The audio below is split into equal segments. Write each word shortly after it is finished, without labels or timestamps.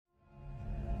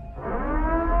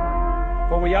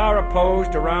we are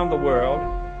opposed around the world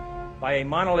by a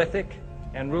monolithic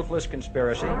and ruthless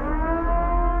conspiracy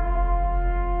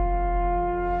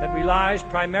that relies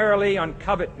primarily on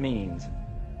covert means,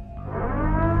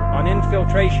 on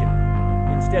infiltration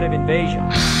instead of invasion,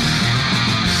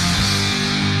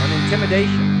 on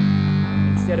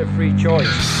intimidation instead of free choice,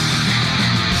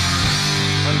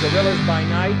 on guerrillas by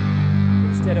night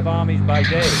instead of armies by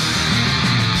day.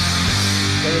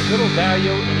 There is little value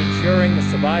in ensuring the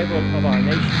survival of our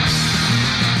nation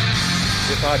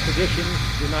if our traditions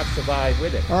do not survive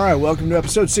with it. All right, welcome to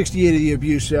episode 68 of the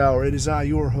Abuse Hour. It is I,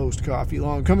 your host, Coffee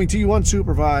Long, coming to you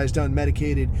unsupervised,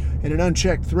 unmedicated, and an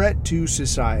unchecked threat to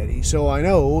society. So I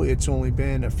know it's only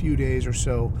been a few days or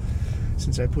so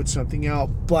since I put something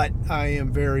out, but I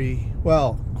am very,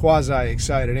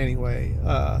 quasi-excited anyway.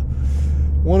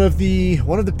 One of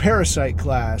the parasite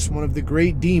class, one of the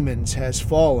great demons, has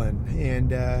fallen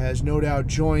and has no doubt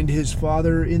joined his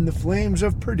father in the flames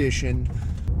of perdition.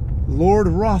 Lord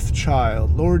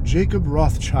Rothschild, Lord Jacob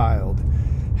Rothschild,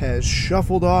 has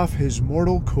shuffled off his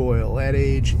mortal coil at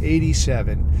age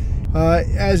 87.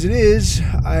 As it is,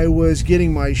 I was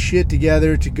getting my shit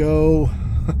together to go.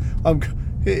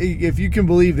 If you can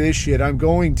believe this shit, I'm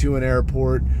going to an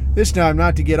airport. This time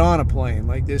not to get on a plane.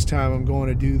 Like this time I'm going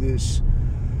to do this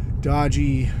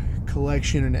dodgy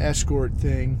collection and escort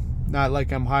thing. Not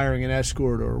like I'm hiring an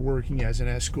escort or working as an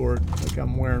escort. Like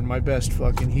I'm wearing my best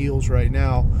fucking heels right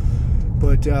now.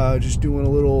 But just doing a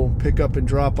little pick-up and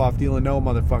drop-off deal. And no,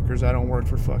 motherfuckers, I don't work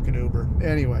for fucking Uber.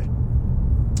 Anyway.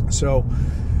 So,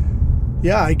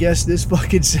 yeah, I guess this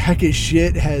fucking sack of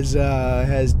shit has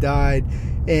died.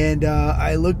 And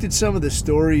I looked at some of the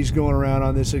stories going around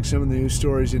on this, like some of the news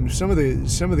stories, and some of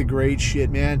the great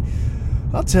shit, man.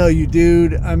 I'll tell you,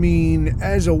 dude, I mean,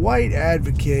 as a white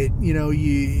advocate, you know,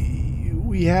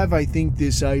 we have, I think,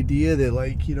 this idea that,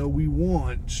 like, you know, we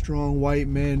want strong white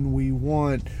men, we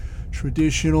want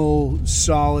traditional,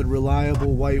 solid,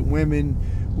 reliable white women,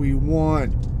 we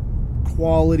want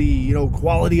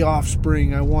quality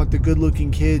offspring, I want the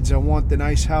good-looking kids, I want the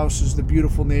nice houses, the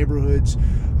beautiful neighborhoods,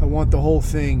 I want the whole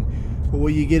thing. But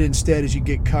what you get instead is you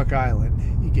get Cuck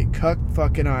Island. You get Cuck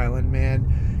fucking Island,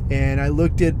 man. And I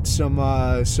looked at some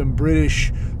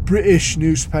British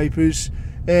newspapers,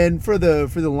 and for the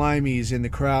limeys in the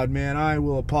crowd, man, I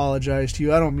will apologize to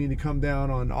you. I don't mean to come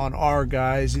down on our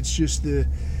guys. It's just the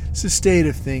state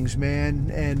of things,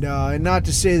 man. And not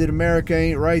to say that America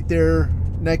ain't right there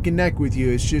neck and neck with you.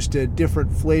 It's just a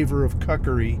different flavor of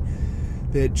cuckery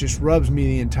that just rubs me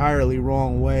the entirely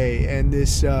wrong way. And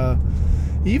this,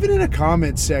 even in a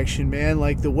comment section, man,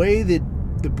 like the way that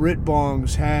the Brit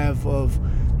Bongs have of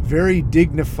very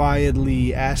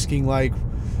dignifiedly asking, like,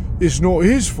 it's not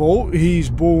his fault, he's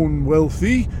born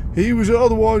wealthy, he was an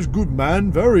otherwise good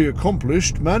man, very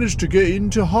accomplished, managed to get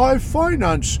into high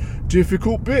finance,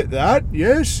 difficult bit that,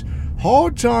 yes,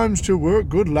 hard times to work,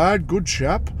 good lad, good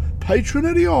chap, patron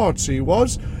of the arts he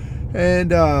was.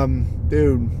 And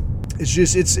dude,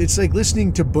 it's like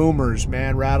listening to boomers,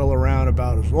 man, rattle around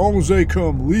about as long as they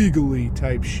come legally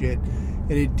type shit.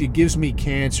 And it gives me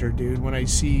cancer, dude, when I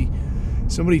see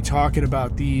somebody talking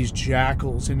about these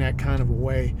jackals in that kind of a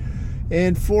way.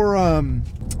 And for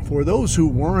those who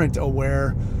weren't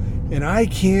aware, and I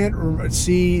can't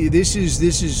see, this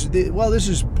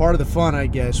is part of the fun, I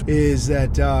guess, is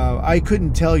that I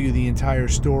couldn't tell you the entire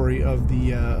story of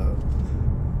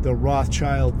the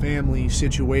Rothschild family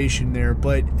situation there,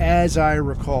 but as I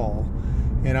recall,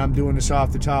 and I'm doing this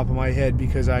off the top of my head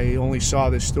because I only saw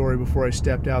this story before I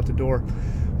stepped out the door.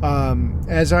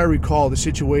 As I recall, the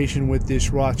situation with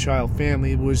this Rothschild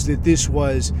family was that this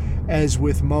was, as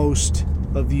with most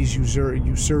of these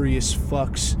usurious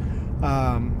fucks,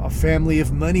 a family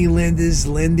of money lenders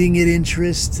lending at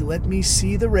interest. Let me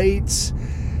see the rates.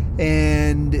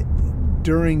 And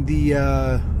during the,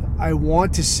 I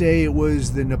want to say it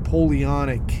was the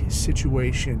Napoleonic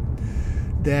situation,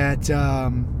 that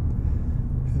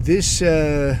this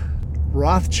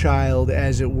Rothschild,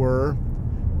 as it were,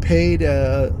 paid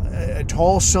a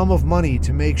tall sum of money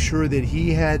to make sure that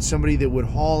he had somebody that would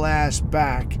haul ass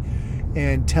back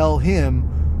and tell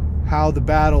him how the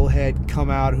battle had come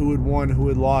out, who had won, who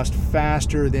had lost,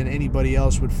 faster than anybody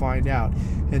else would find out.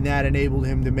 And that enabled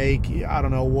him to make, I don't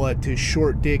know what, to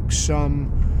short dick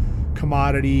some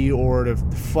commodity or to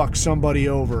fuck somebody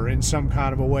over in some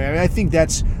kind of a way. I mean, I think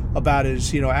that's about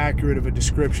as, accurate of a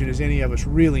description as any of us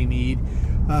really need.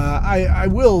 I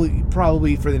will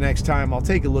probably, for the next time, I'll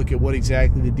take a look at what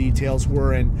exactly the details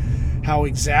were and how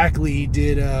exactly he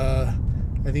did, I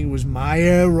think it was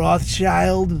Maya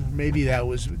Rothschild. Maybe that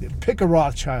was, pick a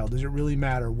Rothschild. Does it really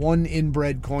matter? One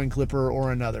inbred coin clipper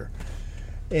or another.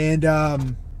 And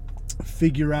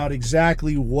figure out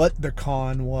exactly what the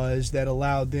con was that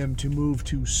allowed them to move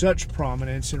to such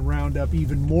prominence and round up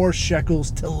even more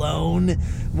shekels to loan at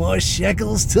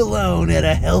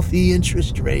a healthy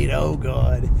interest rate. Oh,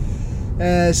 God.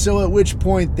 So at which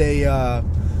point they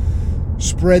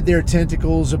spread their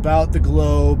tentacles about the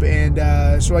globe.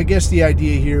 And so I guess the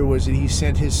idea here was that he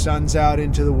sent his sons out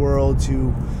into the world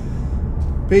to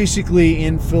basically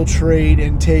infiltrate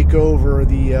and take over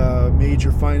the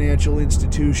major financial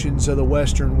institutions of the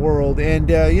Western world. And,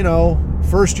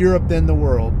 first Europe, then the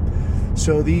world.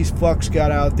 So these fucks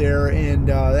got out there, and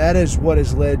that is what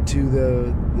has led to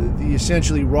the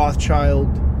essentially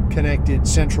Rothschild-connected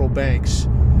central banks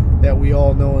that we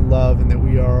all know and love, and that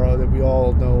we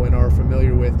all know and are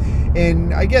familiar with.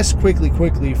 And I guess quickly,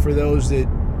 for those that,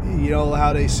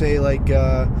 how they say, like,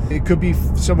 it could be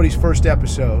somebody's first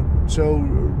episode. So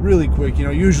really quick,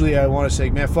 usually I want to say,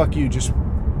 man, fuck you, just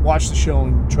watch the show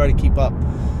and try to keep up.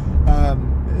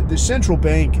 The central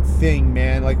bank thing,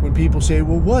 man, like when people say,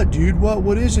 well, what, dude,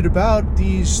 what is it about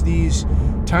these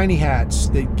tiny hats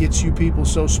that gets you people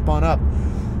so spun up?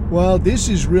 Well, this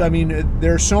is real. I mean,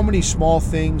 there are so many small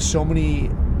things, so many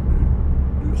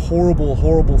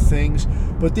horrible things,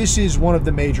 but this is one of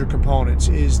the major components,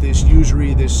 is this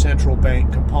usury, this central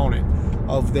bank component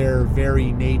of their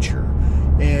very nature.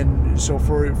 And so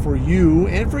for you,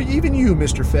 and for even you,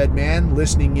 Mr. Fedman,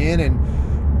 listening in and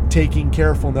taking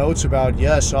careful notes about,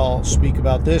 yes, I'll speak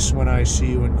about this when I see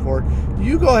you in court,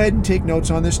 you go ahead and take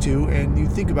notes on this too, and you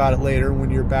think about it later when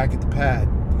you're back at the pad,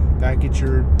 back at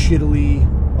your shittily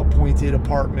appointed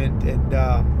apartment, and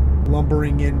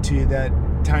lumbering into that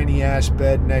tiny ass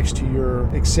bed next to your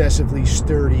excessively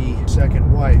sturdy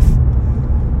second wife.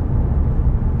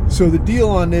 So the deal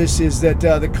on this is that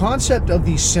the concept of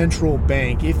the central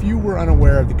bank, if you were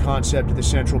unaware of the concept of the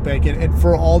central bank, and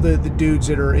for all the dudes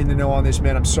that are in the know on this,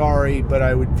 man, I'm sorry, but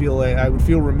I would feel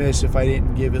remiss if I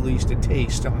didn't give at least a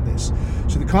taste on this.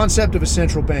 So the concept of a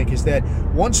central bank is that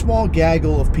one small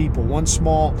gaggle of people, one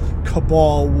small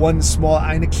cabal, one small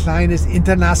eine kleines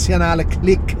internationale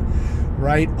Clique,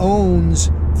 right,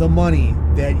 owns the money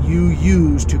that you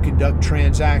use to conduct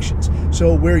transactions.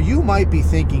 So where you might be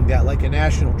thinking that like a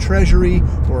national treasury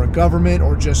or a government,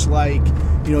 or just like,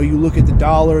 you look at the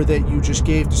dollar that you just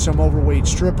gave to some overweight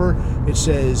stripper, it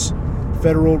says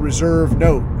Federal Reserve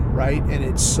note, right? And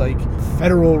it's like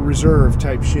Federal Reserve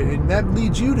type shit. And that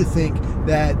leads you to think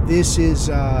that this is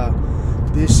a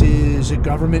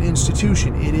government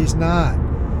institution. It is not.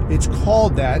 It's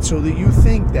called that so that you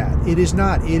think that. It is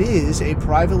not. It is a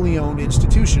privately owned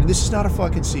institution. This is not a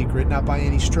fucking secret, not by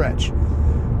any stretch.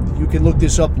 You can look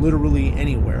this up literally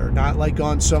anywhere. Not like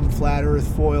on some flat earth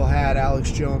foil hat,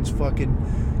 Alex Jones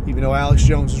fucking, even though Alex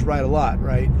Jones is right a lot,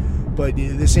 right? But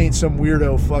this ain't some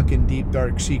weirdo fucking deep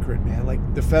dark secret, man. Like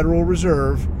the Federal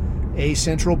Reserve, a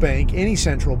central bank, any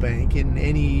central bank in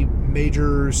any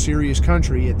major serious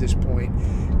country at this point,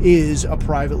 is a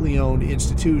privately owned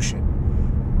institution.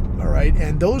 All right,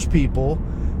 and those people,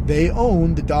 they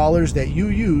own the dollars that you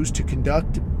use to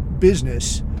conduct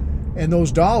business, and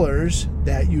those dollars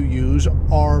that you use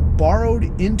are borrowed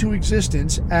into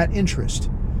existence at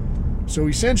interest. So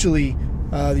essentially,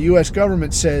 the U.S.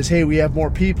 government says, hey, we have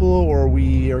more people, or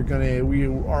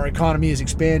our economy is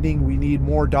expanding, we need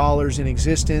more dollars in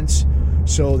existence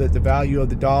so that the value of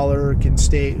the dollar can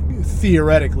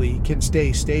theoretically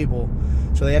stay stable.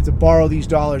 So they have to borrow these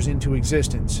dollars into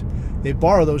existence. They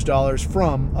borrow those dollars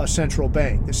from a central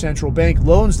bank. The central bank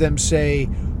loans them, say,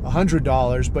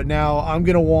 $100, but now I'm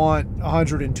going to want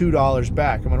 $102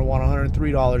 back. I'm going to want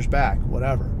 $103 back,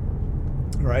 whatever.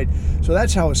 All right? So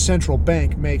that's how a central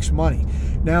bank makes money.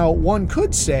 Now, one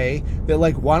could say that,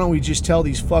 like, why don't we just tell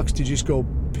these fucks to just go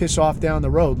piss off down the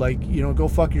road? Like, go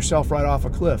fuck yourself right off a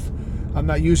cliff. I'm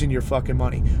not using your fucking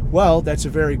money. Well, that's a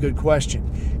very good question.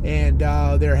 And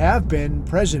there have been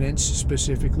presidents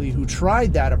specifically who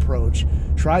tried that approach,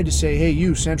 tried to say, hey,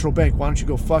 you, central bank, why don't you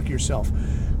go fuck yourself?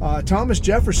 Andrew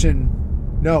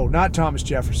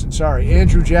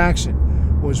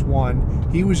Jackson was one.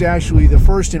 He was actually the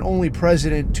first and only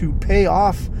president to pay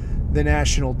off the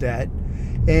national debt.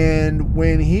 And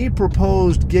when he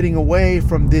proposed getting away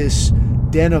from this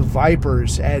den of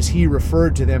vipers, as he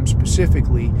referred to them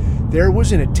specifically, there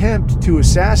was an attempt to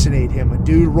assassinate him. A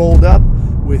dude rolled up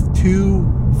with 2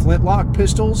 flintlock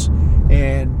pistols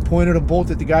and pointed them both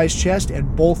at the guy's chest,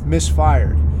 and both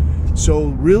misfired. So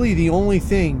really the only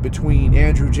thing between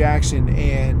Andrew Jackson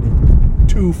and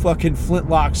 2 fucking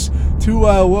flintlocks, 2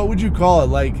 what would you call it?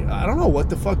 Like, I don't know, what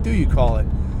the fuck do you call it?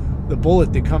 The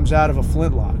bullet that comes out of a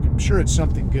flintlock. I'm sure it's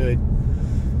something good.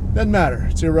 Doesn't matter.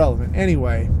 It's irrelevant.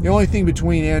 Anyway, the only thing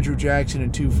between Andrew Jackson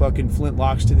and 2 fucking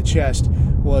flintlocks to the chest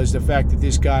was the fact that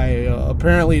this guy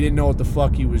apparently didn't know what the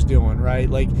fuck he was doing, right?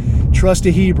 Like, trust a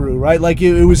Hebrew, right? Like,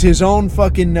 it was his own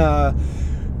fucking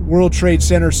World Trade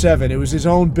Center 7. It was his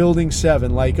own Building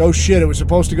 7. Like, oh shit, it was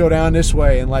supposed to go down this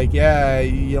way. And like, yeah,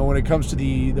 you know, when it comes to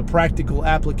the practical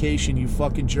application, you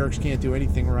fucking jerks can't do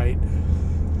anything right.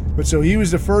 But so he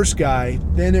was the first guy.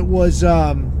 Then it was...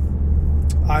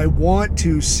 I want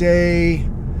to say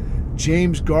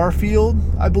James Garfield,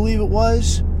 I believe it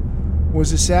was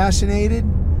assassinated,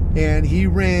 and he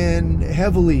ran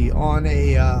heavily on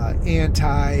a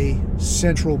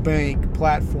anti-central bank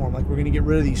platform. Like, we're going to get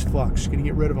rid of these fucks, going to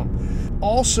get rid of them.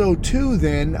 Also, too,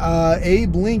 then,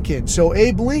 Abe Lincoln. So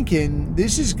Abe Lincoln,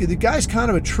 the guy's kind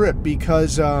of a trip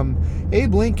because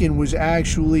Abe Lincoln was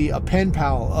actually a pen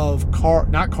pal of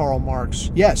Karl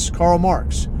Marx. Yes, Karl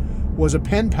Marx was a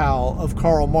pen pal of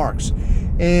Karl Marx.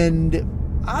 And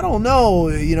I don't know,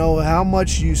 you know, how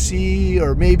much you see,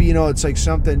 or maybe, you know, it's like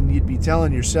something you'd be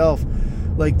telling yourself,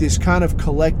 like this kind of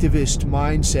collectivist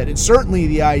mindset. And certainly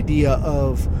the idea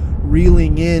of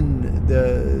reeling in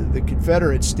the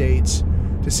Confederate States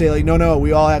to say, like, no,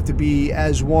 we all have to be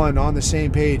as one on the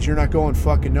same page. You're not going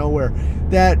fucking nowhere.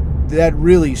 That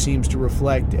really seems to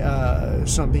reflect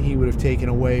something he would have taken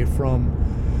away from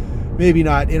maybe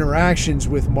not interactions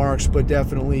with Marx, but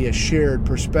definitely a shared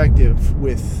perspective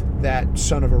with that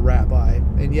son of a rabbi.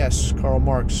 And yes, Karl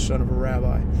Marx, son of a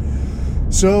rabbi.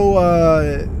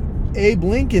 So Abe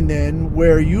Lincoln then,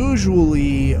 where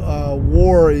usually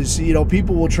war is, you know,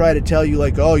 people will try to tell you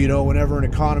like, oh, you know, whenever an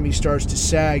economy starts to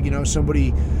sag, you know,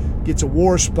 somebody gets a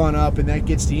war spun up and that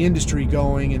gets the industry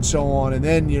going and so on, and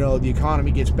then, you know, the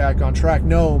economy gets back on track.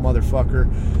 No, motherfucker.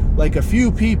 Like, a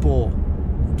few people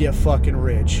get fucking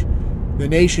rich. The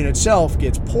nation itself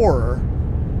gets poorer,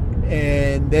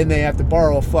 and then they have to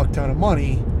borrow a fuck ton of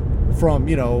money from,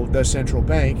 you know, the central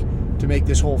bank to make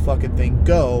this whole fucking thing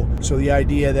go. So the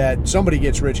idea that somebody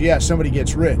gets rich, yeah, somebody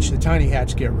gets rich. The tiny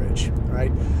hats get rich,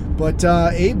 right? But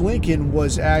Abe Lincoln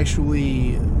was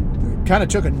actually kind of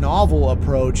took a novel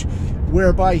approach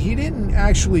whereby he didn't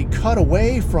actually cut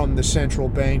away from the central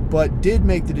bank, but did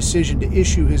make the decision to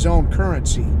issue his own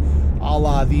currency, a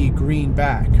la the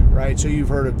greenback, right? So you've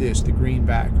heard of this, the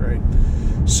greenback, right?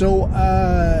 So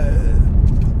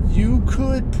you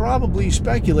could probably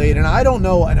speculate, and I don't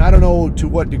know to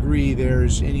what degree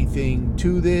there's anything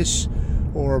to this,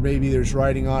 or maybe there's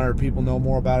writing on it, or people know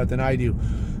more about it than I do,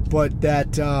 but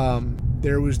that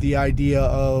there was the idea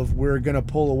of, we're going to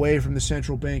pull away from the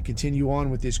central bank, continue on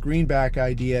with this greenback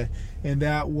idea, and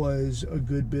that was a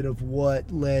good bit of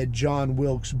what led John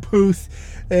Wilkes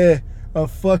Booth, a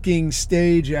fucking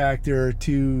stage actor,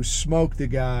 to smoke the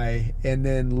guy and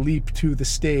then leap to the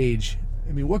stage.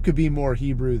 I mean, what could be more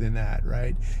Hebrew than that,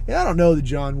 right? And I don't know that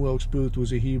John Wilkes Booth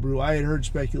was a Hebrew. I had heard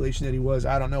speculation that he was.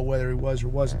 I don't know whether he was or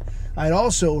wasn't. I had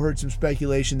also heard some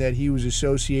speculation that he was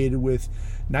associated with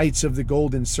Knights of the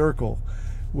Golden Circle,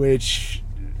 which,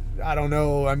 I don't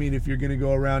know. I mean, if you're going to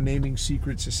go around naming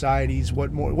secret societies,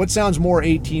 what sounds more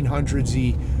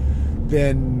 1800s-y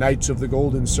than Knights of the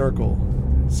Golden Circle?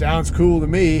 Sounds cool to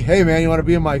me. Hey, man, you want to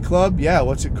be in my club? Yeah,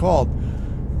 what's it called?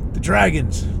 The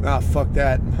Dragons. Nah, fuck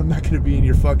that. I'm not going to be in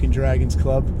your fucking Dragons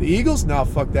club. The Eagles? Nah,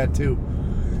 fuck that too.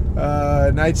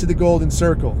 Knights of the Golden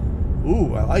Circle.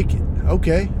 Ooh, I like it.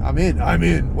 Okay, I'm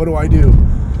in. What do I do?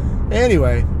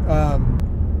 Anyway, and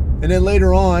then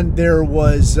later on, there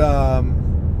was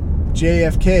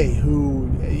JFK, who,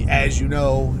 as you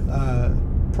know,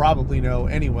 probably know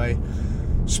anyway,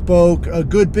 spoke a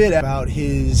good bit about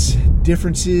his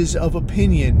differences of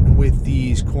opinion with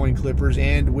these coin clippers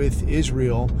and with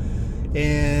Israel.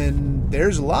 And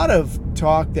there's a lot of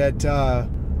talk that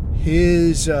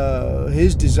his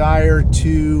desire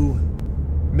to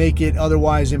make it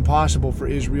otherwise impossible for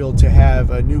Israel to have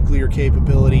a nuclear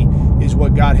capability is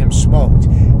what got him smoked.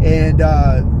 And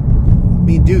I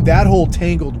mean, dude, that whole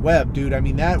tangled web, dude, I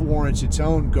mean, that warrants its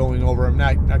own going over. I'm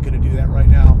not going to do that right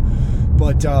now,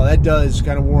 but that does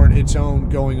kind of warrant its own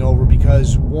going over,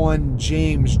 because one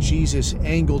James Jesus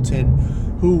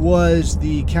Angleton, who was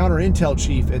the counter intel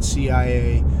chief at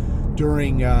CIA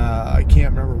during I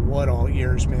can't remember what all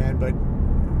years, man, but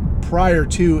prior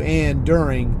to and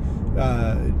during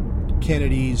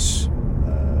Kennedy's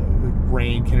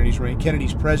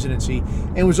presidency,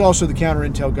 and was also the counter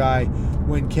intel guy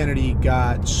when Kennedy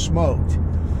got smoked.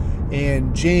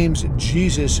 And James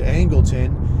Jesus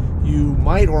Angleton, you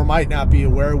might or might not be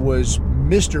aware, was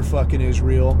Mr. fucking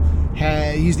Israel.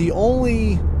 He's the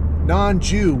only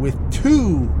non-Jew with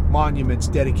 2 monuments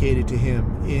dedicated to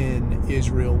him in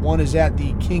Israel. One is at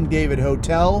the King David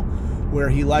Hotel, where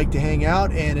he liked to hang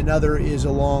out, and another is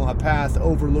along a path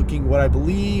overlooking what I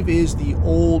believe is the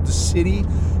old city,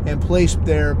 and placed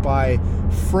there by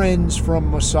friends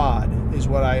from Mossad, is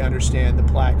what I understand the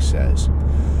plaque says.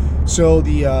 So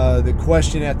the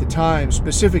question at the time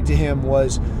specific to him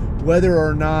was whether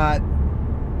or not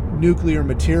nuclear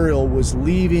material was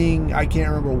leaving. I can't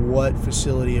remember what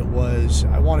facility it was.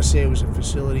 I want to say it was a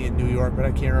facility in New York, but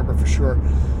I can't remember for sure.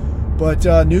 But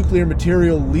nuclear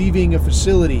material leaving a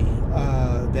facility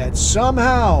that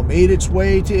somehow made its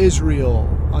way to Israel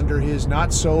under his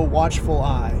not so watchful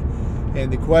eye.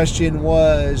 And the question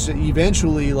was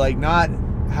eventually, like, not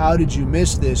how did you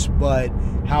miss this, but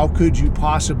how could you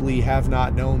possibly have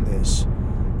not known this?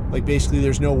 Like, basically,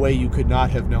 there's no way you could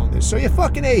not have known this. So he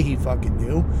fucking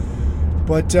knew.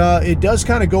 But it does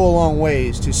kind of go a long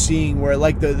ways to seeing where,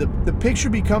 like, the picture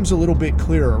becomes a little bit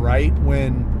clearer, right?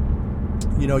 When,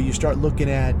 you know, you start looking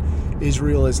at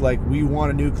Israel as like, we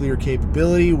want a nuclear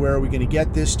capability. Where are we going to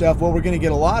get this stuff? Well, we're going to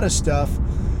get a lot of stuff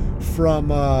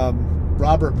from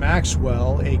Robert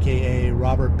Maxwell, a.k.a.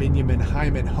 Robert Benjamin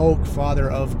Hyman Hoke, father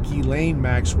of Ghislaine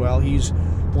Maxwell. He's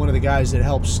one of the guys that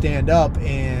helped stand up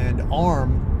and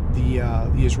arm the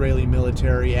Israeli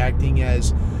military, acting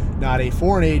as not a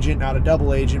foreign agent, not a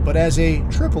double agent, but as a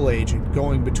triple agent,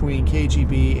 going between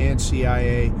KGB and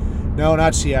CIA. No,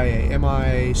 not CIA,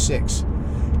 MI6.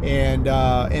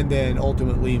 And then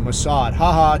ultimately Mossad.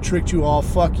 Haha, tricked you all,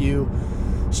 fuck you.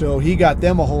 So he got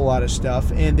them a whole lot of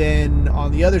stuff. And then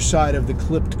on the other side of the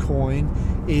clipped coin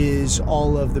is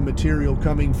all of the material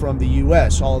coming from the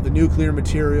U.S., all of the nuclear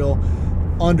material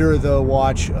under the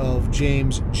watch of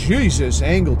James Jesus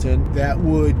Angleton that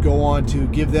would go on to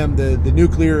give them the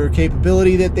nuclear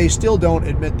capability that they still don't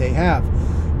admit they have.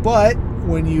 But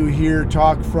when you hear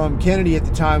talk from Kennedy at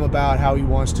the time about how he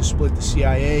wants to split the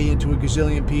CIA into a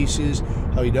gazillion pieces,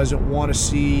 how he doesn't want to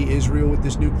see Israel with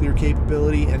this nuclear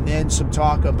capability, and then some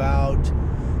talk about,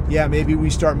 yeah, maybe we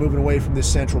start moving away from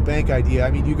this central bank idea.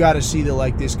 I mean, you got to see that,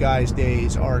 like, this guy's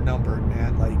days are numbered,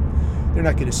 man. Like, they're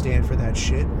not going to stand for that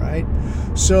shit, right?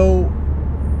 So,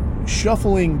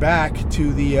 shuffling back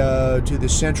to the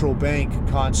central bank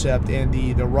concept and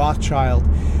the Rothschild,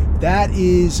 that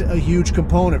is a huge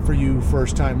component for you,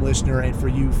 first-time listener, and for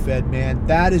you, Fed man.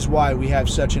 That is why we have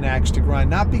such an axe to grind.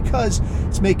 Not because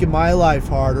it's making my life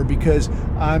hard or because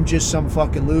I'm just some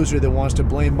fucking loser that wants to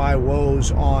blame my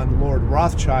woes on Lord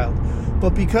Rothschild,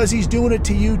 but because he's doing it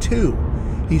to you too.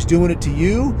 He's doing it to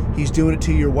you. He's doing it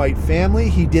to your white family.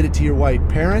 He did it to your white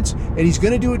parents. And he's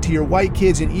going to do it to your white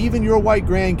kids, and even your white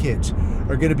grandkids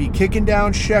are going to be kicking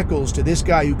down shekels to this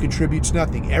guy who contributes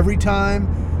nothing. Every time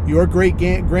your great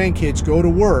grandkids go to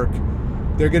work,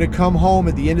 they're going to come home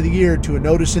at the end of the year to a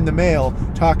notice in the mail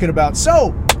talking about,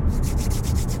 so,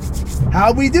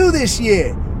 how'd we do this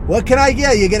year? What can I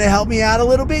get? You going to help me out a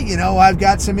little bit? You know, I've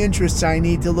got some interests I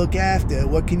need to look after.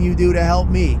 What can you do to help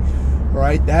me? All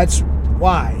right, that's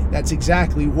why. That's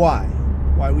exactly why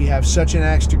we have such an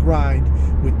axe to grind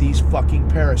with these fucking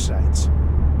parasites.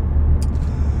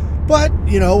 But,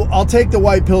 you know, I'll take the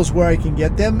white pills where I can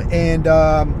get them, and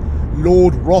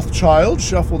Lord Rothschild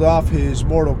shuffled off his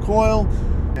mortal coil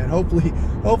and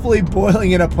hopefully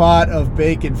boiling in a pot of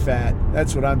bacon fat.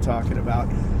 That's what I'm talking about.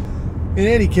 In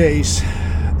any case,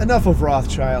 enough of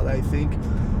Rothschild, I think.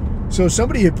 So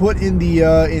somebody had put in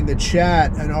the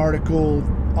chat an article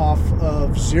off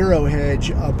of Zero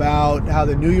Hedge about how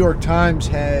the New York Times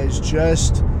has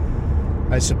just,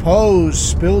 I suppose,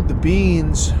 spilled the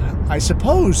beans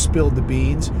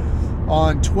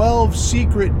on 12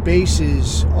 secret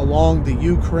bases along the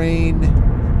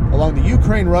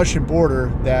Ukraine-Russian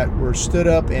border that were stood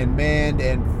up and manned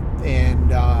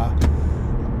and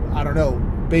I don't know,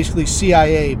 basically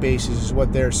CIA bases is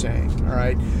what they're saying. All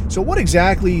right. So what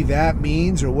exactly that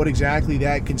means or what exactly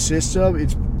that consists of,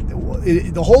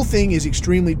 the whole thing is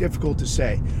extremely difficult to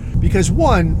say, because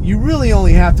one, you really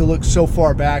only have to look so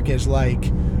far back as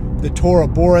like the Tora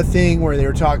Bora thing where they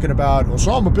were talking about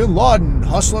Osama bin Laden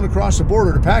hustling across the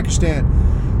border to Pakistan.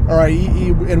 All right,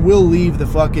 and we'll leave the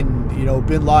fucking, you know,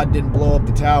 bin Laden didn't blow up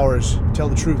the towers. Tell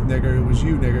the truth, nigger, it was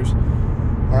you niggers.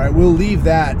 All right, we'll leave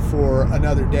that for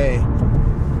another day.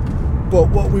 But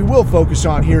what we will focus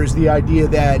on here is the idea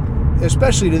that,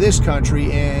 especially to this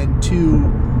country and to,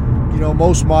 you know,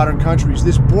 most modern countries,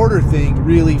 this border thing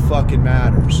really fucking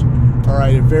matters. All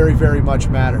right, it very, very much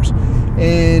matters.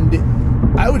 And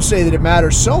I would say that it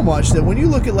matters so much that when you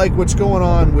look at like what's going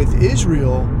on with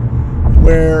Israel,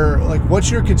 where like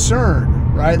what's your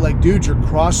concern, right? Like, dude, you're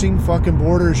crossing fucking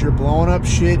borders, you're blowing up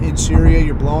shit in Syria,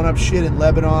 you're blowing up shit in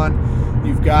Lebanon.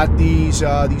 You've got these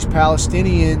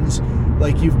Palestinians,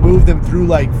 like you've moved them through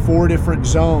like 4 different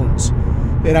zones.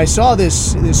 And I saw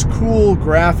this cool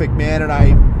graphic, man, and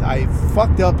I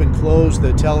fucked up and closed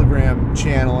the Telegram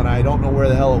channel, and I don't know where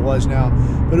the hell it was now,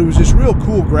 but it was this real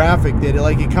cool graphic that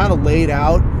it kind of laid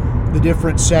out the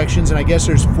different sections, and I guess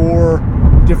there's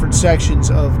 4 different sections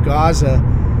of Gaza,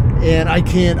 and I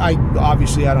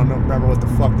obviously I don't remember what the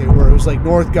fuck they were. It was like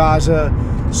North Gaza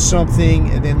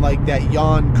something, and then like that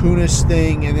Yan Kunis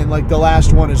thing, and then like the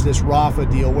last one is this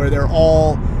Rafah deal where they're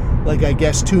all like, I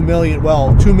guess 2 million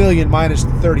minus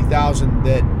the 30,000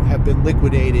 that have been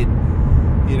liquidated,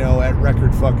 at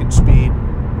record fucking speed.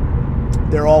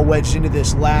 They're all wedged into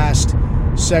this last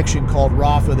section called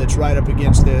Rafah that's right up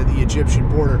against the Egyptian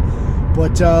border.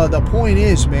 But the point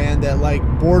is, man, that like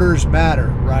borders matter,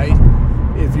 right?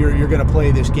 If you're going to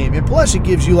play this game. And plus it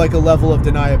gives you like a level of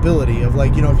deniability of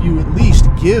like, if you at least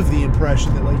give the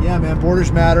impression that like, yeah, man,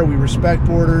 borders matter, we respect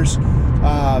borders,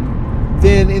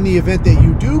 then in the event that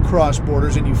you do cross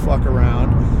borders and you fuck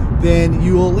around, then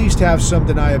you will at least have some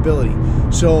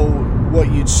deniability. So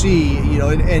what you'd see,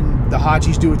 and the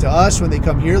Hachis do it to us when they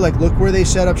come here, like look where they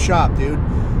set up shop, dude.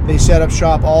 They set up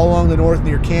shop all along the north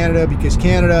near Canada, because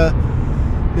Canada,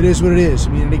 it is what it is.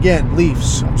 I mean, and again,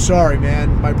 Leafs, I'm sorry,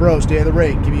 man, my bros, day of the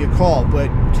rake, give me a call. But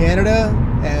Canada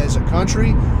as a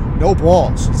country, no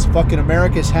balls. It's fucking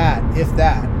America's hat, if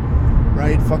that.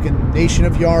 Right? Fucking nation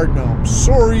of yard gnomes.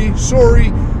 Sorry.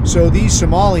 So these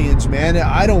Somalians, man,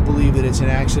 I don't believe that it's an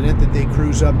accident that they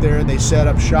cruise up there and they set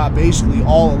up shop basically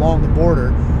all along the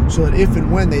border, so that if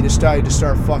and when they decide to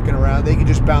start fucking around, they can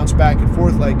just bounce back and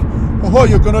forth like, oh,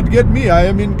 you cannot get me, I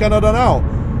am in Canada now.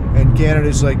 And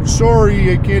Canada's like,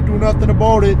 sorry, I can't do nothing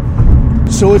about it.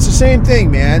 So it's the same thing,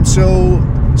 man. So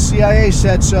CIA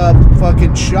sets up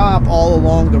fucking shop all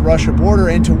along the Russia border,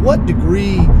 and to what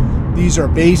degree these are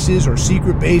bases or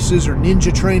secret bases or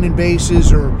ninja training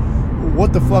bases or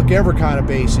what the fuck ever kind of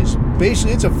bases.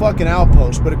 Basically, it's a fucking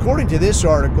outpost. But according to this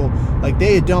article, like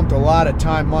they had dumped a lot of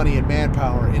time, money, and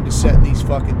manpower into setting these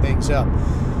fucking things up.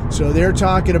 So they're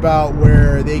talking about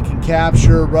where they can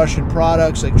capture Russian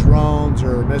products like drones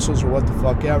or missiles or what the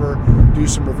fuck ever, do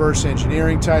some reverse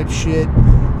engineering type shit,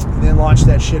 and then launch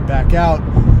that shit back out.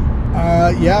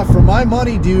 Yeah, for my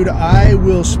money, dude, I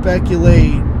will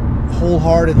speculate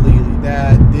wholeheartedly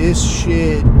that this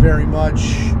shit very much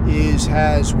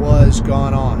was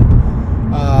gone on.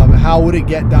 How would it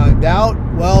get dimed out?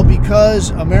 Well,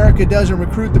 because America doesn't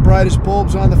recruit the brightest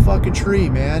bulbs on the fucking tree,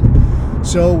 man.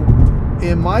 So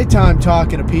in my time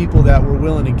talking to people that were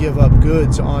willing to give up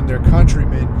goods on their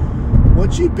countrymen,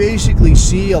 what you basically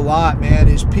see a lot, man,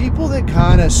 is people that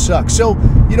kind of suck. So,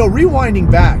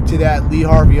 rewinding back to that Lee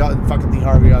Harvey Oswald,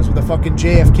 the fucking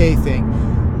JFK thing,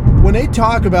 when they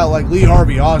talk about like Lee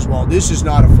Harvey Oswald, this is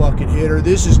not a fucking hitter,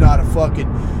 this is not a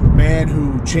fucking man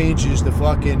who changes the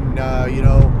fucking,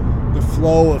 the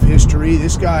flow of history.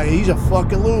 This guy, he's a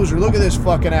fucking loser. Look at this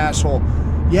fucking asshole.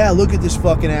 Yeah, look at this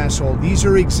fucking asshole. These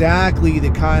are exactly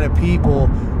the kind of people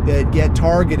that get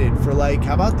targeted for like,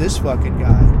 how about this fucking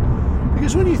guy?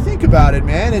 Because when you think about it,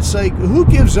 man, it's like, who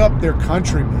gives up their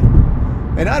countrymen?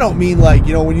 And I don't mean like,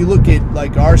 when you look at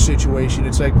like our situation,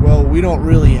 it's like, well, we don't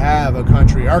really have a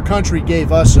country. Our country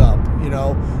gave us up,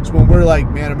 So when we're like,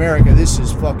 man, America, this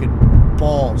is fucking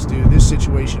balls, dude. This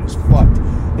situation is fucked.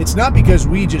 It's not because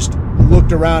we just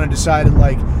looked around and decided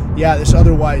like, yeah, this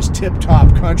otherwise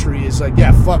tip-top country is like,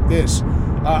 yeah, fuck this.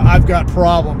 I've got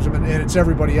problems and it's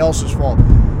everybody else's fault.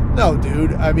 No,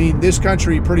 dude. I mean, this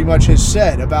country pretty much has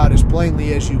said about as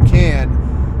plainly as you can,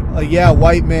 yeah,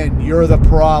 white men, you're the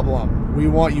problem. We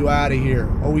want you out of here.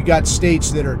 Oh, we got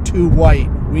states that are too white.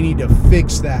 We need to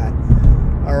fix that.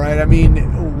 All right? I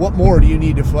mean, what more do you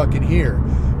need to fucking hear?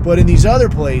 But in these other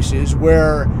places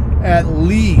where at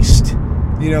least,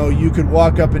 you could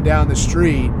walk up and down the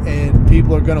street and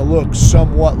people are going to look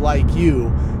somewhat like you.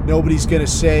 Nobody's going to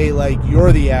say, like,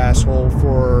 you're the asshole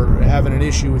for having an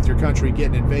issue with your country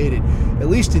getting invaded. At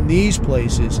least in these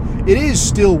places, it is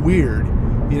still weird,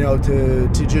 to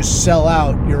just sell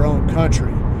out your own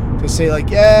country. To say like,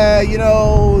 yeah,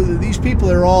 these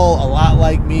people are all a lot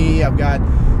like me. I've got,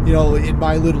 in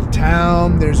my little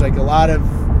town, there's like a lot of,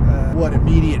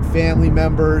 immediate family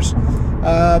members.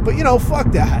 But,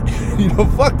 fuck that.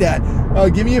 Fuck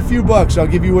that. Give me a few bucks. I'll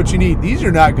give you what you need. These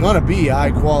are not going to be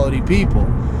high quality people.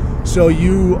 So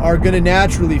you are going to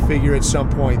naturally figure at some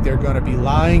point they're going to be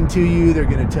lying to you. They're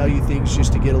going to tell you things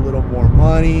just to get a little more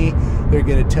money. They're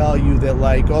going to tell you that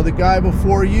like, oh, the guy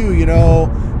before you,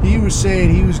 he was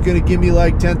saying he was going to give me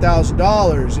like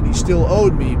 $10,000 and he still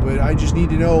owed me, but I just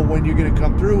need to know when you're going to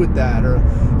come through with that. Or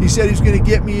he said he was going to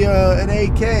get me an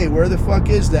AK. Where the fuck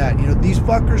is that? These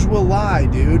fuckers will lie,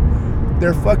 dude.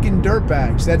 They're fucking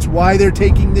dirtbags. That's why they're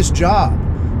taking this job.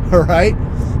 All right?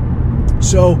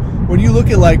 So when you look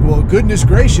at like, well, goodness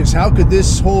gracious, how could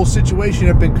this whole situation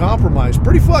have been compromised?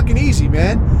 Pretty fucking easy,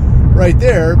 man, right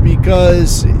there,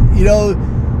 because, you know,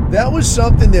 that was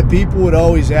something that people would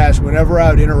always ask whenever I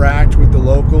would interact with the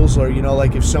locals, or, you know,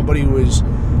 like if somebody was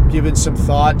giving some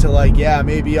thought to like, yeah,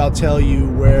 maybe I'll tell you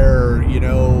where, you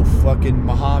know, fucking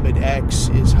Muhammad X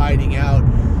is hiding out.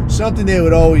 Something they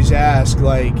would always ask,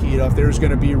 like, you know, if there's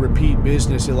going to be repeat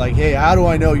business, they're like, hey, how do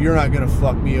I know you're not going to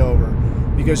fuck me over?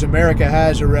 Because America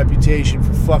has a reputation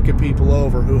for fucking people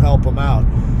over who help them out.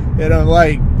 And I'm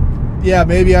like, yeah,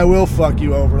 maybe I will fuck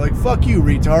you over. Like, fuck you,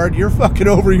 retard. You're fucking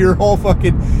over your whole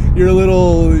fucking, your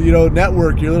little, you know,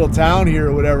 network, your little town here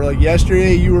or whatever. Like,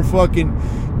 yesterday you were fucking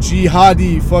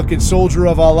jihadi fucking soldier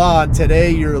of Allah, and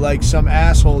today you're like some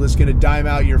asshole that's going to dime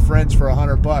out your friends for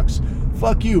 $100.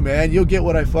 Fuck you, man. You'll get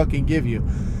what I fucking give you.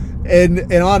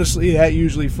 And honestly, that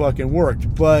usually fucking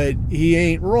worked. But he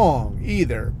ain't wrong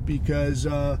either, because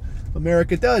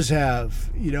America does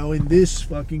have, you know, in this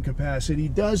fucking capacity,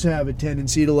 does have a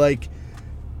tendency to like,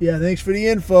 yeah, thanks for the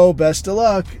info, best of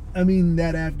luck. I mean,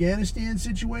 that Afghanistan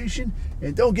situation,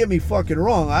 and don't get me fucking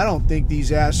wrong, I don't think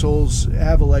these assholes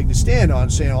have a leg to stand on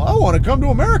saying, oh, I want to come to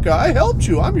America, I helped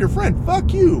you, I'm your friend,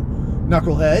 fuck you,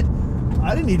 knucklehead.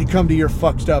 I didn't need to come to your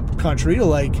fucked up country to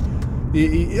like,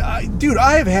 dude,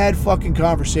 I have had fucking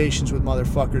conversations with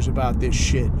motherfuckers about this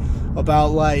shit.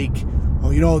 About like,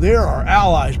 oh, you know, they're our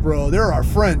allies, bro. They're our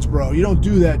friends, bro. You don't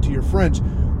do that to your friends.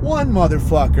 One,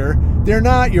 motherfucker, they're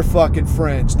not your fucking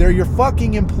friends. They're your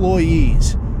fucking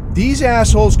employees. These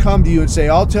assholes come to you and say,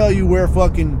 I'll tell you where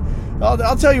fucking,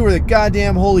 I'll tell you where the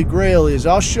goddamn Holy Grail is.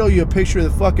 I'll show you a picture of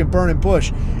the fucking burning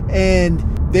bush. And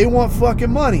they want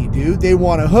fucking money, dude. They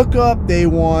want a hookup. They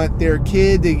want their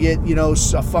kid to get, you know,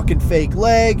 a fucking fake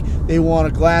leg. They want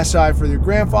a glass eye for their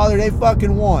grandfather. They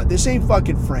fucking want. This ain't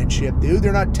fucking friendship, dude.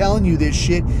 They're not telling you this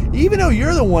shit. Even though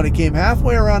you're the one that came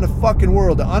halfway around the fucking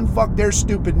world to unfuck their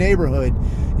stupid neighborhood,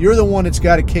 you're the one that's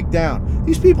got to kick down.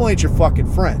 These people ain't your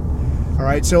fucking friend. All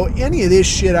right, so any of this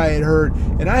shit I had heard,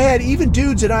 and I had even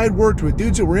dudes that I had worked with,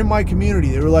 dudes that were in my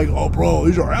community, they were like, oh, bro,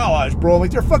 these are allies, bro. I'm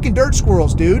like, they're fucking dirt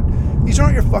squirrels, dude. These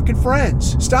aren't your fucking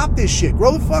friends. Stop this shit.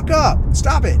 Grow the fuck up.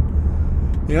 Stop it.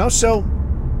 You know, so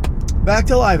back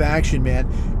to live action, man.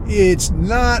 It's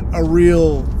not a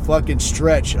real fucking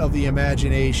stretch of the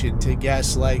imagination to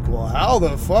guess, like, well, how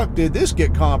the fuck did this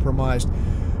get compromised?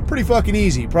 Pretty fucking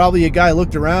easy. Probably a guy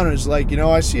looked around and was like, you know,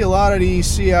 I see a lot of these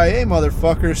CIA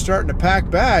motherfuckers starting to pack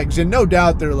bags, and no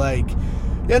doubt they're like,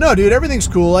 yeah, no, dude, everything's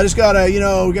cool. I just gotta, you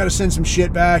know, we gotta send some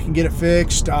shit back and get it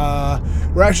fixed.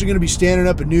 We're actually gonna be standing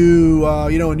up a new,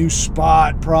 you know, a new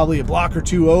spot, probably a block or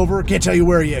two over. Can't tell you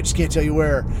where yet. Just can't tell you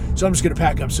where. So I'm just gonna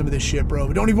pack up some of this shit, bro.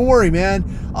 But don't even worry, man.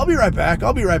 I'll be right back.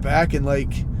 And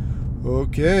like,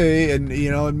 okay, and you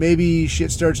know, and maybe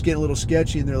shit starts getting a little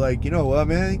sketchy, and they're like, you know what,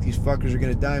 man, I think these fuckers are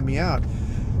gonna dime me out.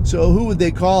 So who would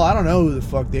they call? I don't know who the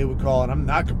fuck they would call, and I'm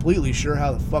not completely sure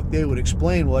how the fuck they would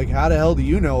explain. Like, how the hell do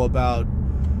you know about,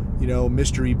 you know,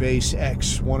 Mystery Base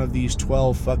X, one of these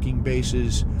 12 fucking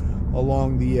bases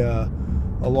along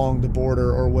the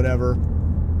border or whatever?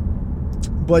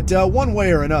 But one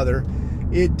way or another,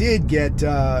 it did get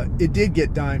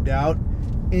dimed out,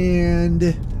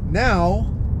 and now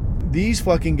these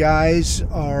fucking guys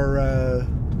are,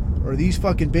 or these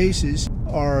fucking bases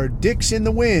are dicks in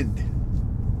the wind.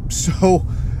 So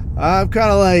I'm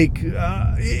kind of like,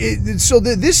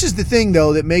 this is the thing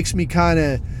though that makes me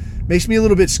a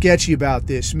little bit sketchy about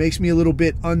this. Makes me a little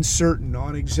bit uncertain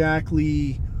on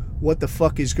exactly what the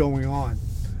fuck is going on.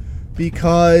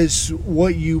 Because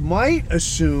what you might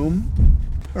assume,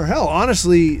 or hell,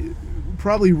 honestly,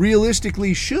 probably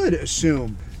realistically should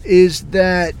assume, is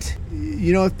that,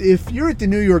 you know, if you're at the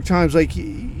New York Times, like,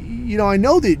 you know, I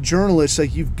know that journalists,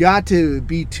 like, you've got to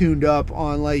be tuned up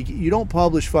on, like, you don't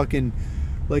publish fucking,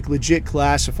 like, legit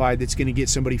classified that's going to get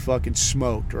somebody fucking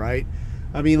smoked, right?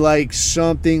 I mean, like,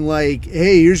 something like,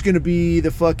 hey, here's going to be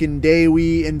the fucking day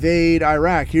we invade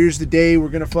Iraq. Here's the day we're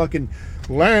going to fucking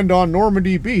land on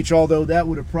Normandy Beach, although that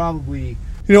would have probably,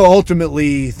 you know,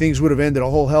 ultimately things would have ended a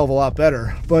whole hell of a lot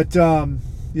better. But, you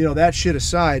know, that shit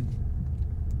aside,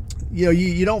 you know,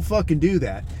 you don't fucking do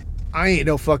that. I ain't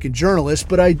no fucking journalist,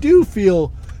 but I do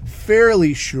feel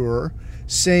fairly sure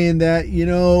saying that, you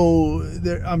know,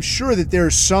 I'm sure that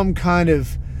there's some kind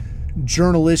of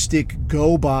journalistic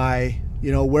go-by,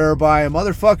 you know, whereby a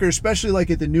motherfucker, especially like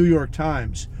at the New York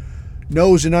Times,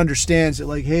 knows and understands that,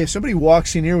 like, hey, if somebody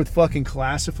walks in here with fucking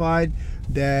classified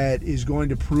that is going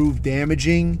to prove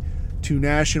damaging to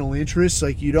national interests,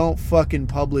 like, you don't fucking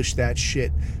publish that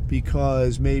shit,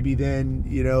 because maybe then,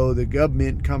 you know, the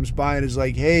government comes by and is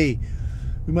like, hey,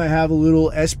 we might have a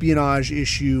little espionage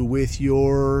issue with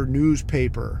your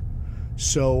newspaper.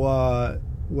 So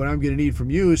what I'm going to need from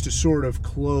you is to sort of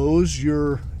close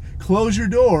your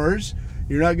doors.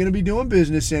 You're not going to be doing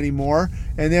business anymore.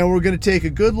 And then we're going to take a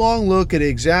good long look at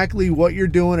exactly what you're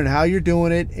doing and how you're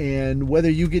doing it. And whether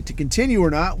you get to continue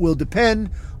or not will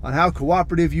depend on how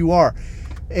cooperative you are.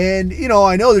 And, you know,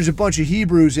 I know there's a bunch of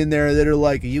Hebrews in there that are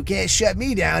like, you can't shut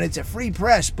me down. It's a free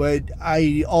press. But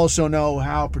I also know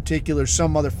how particular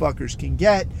some motherfuckers can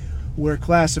get where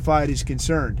classified is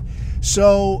concerned.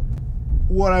 So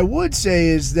what I would say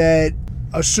is that,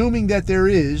 assuming that there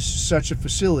is such a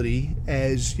facility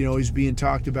as, you know, is being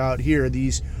talked about here,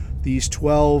 these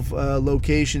 12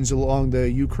 locations along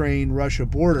the Ukraine-Russia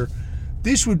border,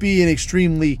 this would be an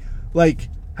extremely, like,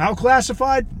 how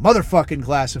classified? Motherfucking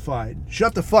classified.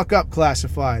 Shut the fuck up,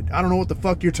 classified. I don't know what the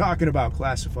fuck you're talking about,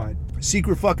 classified.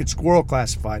 Secret fucking Squirrel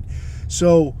classified.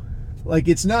 So, like,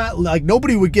 it's not, like,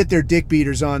 nobody would get their dick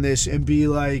beaters on this and be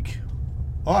like,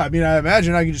 oh, I mean, I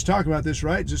imagine I can just talk about this,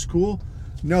 right? Is this cool?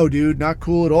 No, dude, not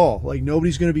cool at all. Like,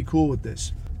 nobody's going to be cool with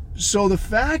this. So the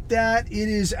fact that it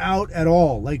is out at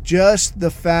all, like just the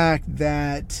fact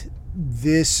that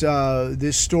this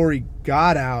story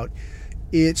got out,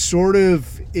 it sort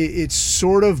of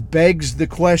begs the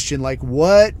question, like,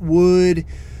 what would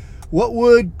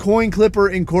Coin Clipper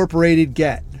Incorporated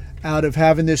get out of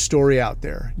having this story out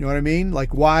there? You know what I mean?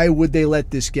 Like, why would they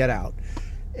let this get out?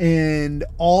 And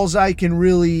alls I can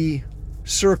really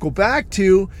circle back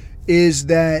to is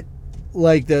that,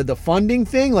 like, the funding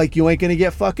thing, like, you ain't going to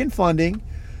get fucking funding.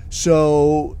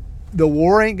 So the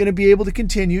war ain't going to be able to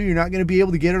continue. You're not going to be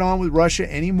able to get it on with Russia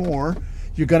anymore.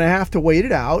 You're going to have to wait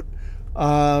it out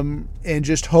and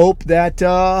just hope that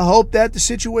the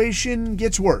situation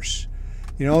gets worse.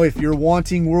 You know, if you're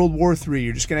wanting World War III,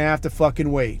 you're just going to have to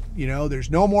fucking wait. You know,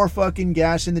 there's no more fucking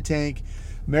gas in the tank.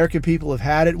 American people have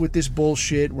had it with this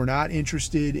bullshit. We're not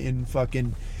interested in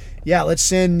fucking... Yeah, let's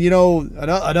send, you know,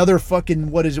 another fucking,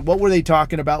 what is it? What were they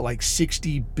talking about? Like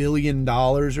 $60 billion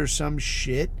or some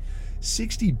shit?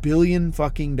 $60 billion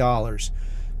fucking dollars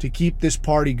to keep this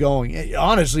party going.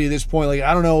 Honestly, at this point, like,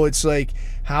 I don't know. It's like,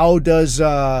 how does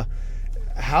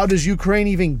Ukraine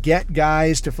even get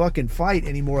guys to fucking fight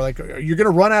anymore? Like, you're going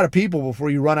to run out of people before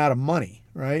you run out of money,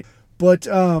 right? But,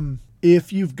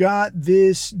 if you've got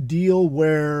this deal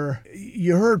where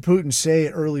you heard Putin say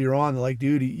it earlier on, like,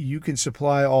 dude, you can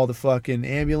supply all the fucking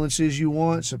ambulances you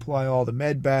want, supply all the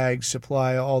med bags,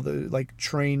 supply all the, like,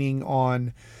 training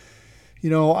on, you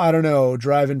know, I don't know,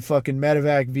 driving fucking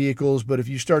medevac vehicles. But if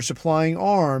you start supplying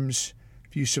arms,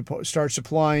 if you start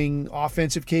supplying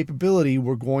offensive capability,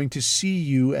 we're going to see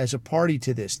you as a party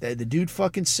to this. The dude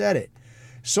fucking said it.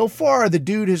 So far, the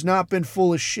dude has not been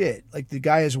full of shit. Like, the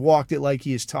guy has walked it like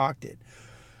he has talked it.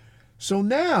 So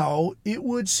now, it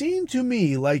would seem to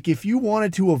me like if you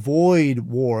wanted to avoid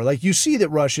war, like, you see that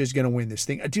Russia is going to win this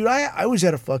thing. Dude, I was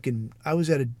at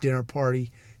a dinner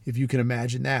party, if you can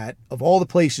imagine that, of all the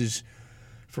places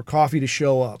for coffee to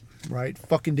show up, right?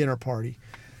 Fucking dinner party.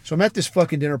 So I'm at this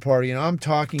fucking dinner party, and I'm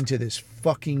talking to this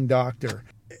fucking doctor.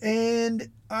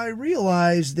 And I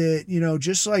realized that, you know,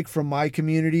 just like from my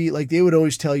community, like, they would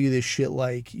always tell you this shit,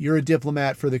 like, you're a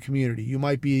diplomat for the community. You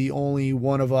might be only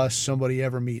one of us somebody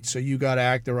ever meets, so you got to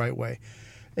act the right way.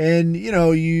 And, you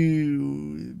know,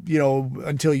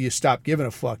 until you stop giving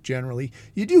a fuck, generally,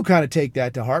 you do kind of take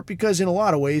that to heart, because in a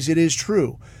lot of ways it is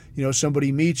true. You know,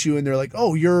 somebody meets you and they're like,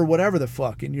 oh, you're whatever the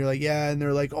fuck. And you're like, yeah. And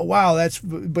they're like, oh, wow,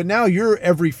 but now you're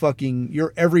every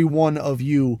one of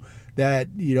you that,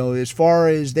 you know, as far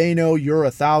as they know, you're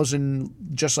 1,000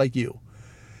 just like you.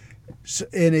 So,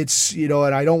 and it's, you know,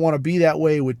 and I don't want to be that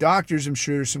way with doctors. I'm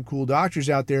sure there's some cool doctors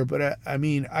out there, but I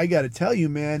mean, I got to tell you,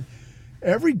 man,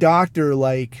 every doctor,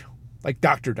 like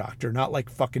doctor, not like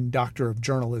fucking doctor of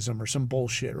journalism or some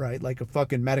bullshit, right? Like a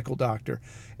fucking medical doctor.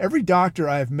 Every doctor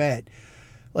I've met,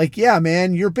 like, yeah,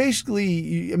 man, you're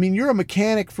basically, I mean, you're a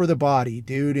mechanic for the body,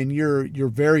 dude, and you're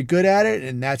very good at it,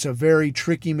 and that's a very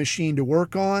tricky machine to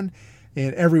work on,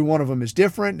 and every one of them is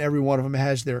different, and every one of them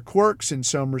has their quirks, and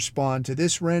some respond to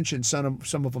this wrench, and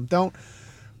some of them don't.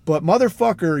 But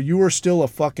motherfucker, you are still a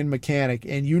fucking mechanic,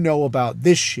 and you know about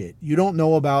this shit. You don't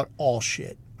know about all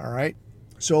shit, all right?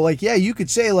 So, like, yeah, you could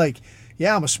say, like,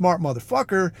 yeah, I'm a smart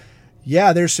motherfucker.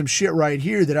 Yeah, there's some shit right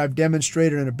here that I've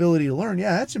demonstrated an ability to learn.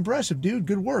 Yeah, that's impressive, dude.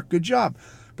 Good work. Good job.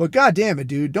 But God damn it,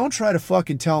 dude, don't try to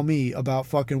fucking tell me about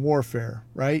fucking warfare,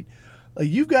 right? Like,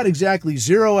 you've got exactly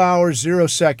 0 hours, 0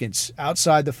 seconds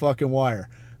outside the fucking wire.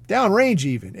 Downrange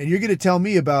even. And you're going to tell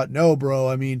me about, no, bro,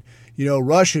 I mean,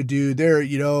 Russia, dude, they're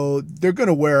going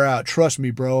to wear out. Trust me,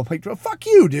 bro. I'm like, fuck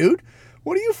you, dude.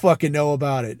 What do you fucking know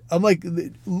about it? I'm like,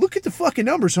 look at the fucking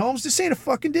numbers, Holmes. This ain't a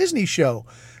fucking Disney show.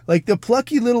 Like, the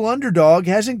plucky little underdog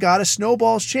hasn't got a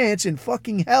snowball's chance in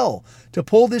fucking hell to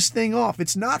pull this thing off.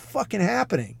 It's not fucking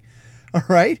happening. All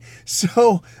right?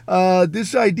 So,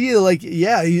 this idea, like,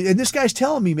 yeah, and this guy's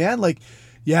telling me, man, like,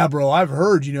 yeah, bro, I've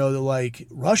heard, that, like,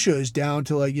 Russia is down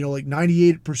to, like, like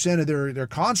 98% of their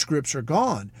conscripts are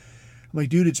gone. I'm like,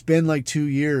 dude, it's been like 2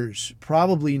 years.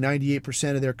 Probably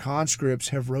 98% of their conscripts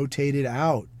have rotated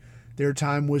out. Their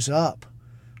time was up.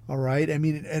 All right? I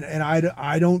mean, and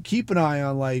I don't keep an eye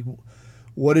on, like,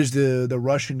 what is the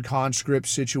Russian conscript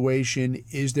situation?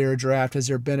 Is there a draft? Has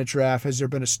there been a draft? Has there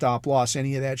been a stop-loss?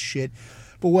 Any of that shit.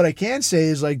 But what I can say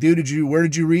is, like, dude, where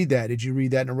did you read that? Did you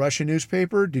read that in a Russian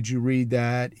newspaper? Did you read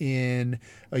that in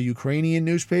a Ukrainian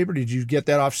newspaper? Did you get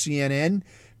that off CNN?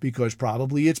 Because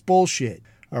probably it's bullshit.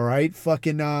 All right?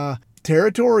 Fucking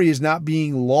territory is not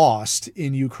being lost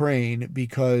in Ukraine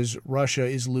because Russia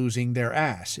is losing their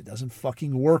ass. It doesn't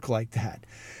fucking work like that.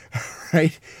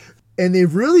 Right? And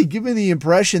they've really given the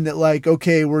impression that, like,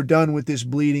 okay, we're done with this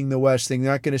bleeding the West thing.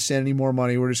 They're not going to send any more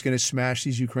money. We're just going to smash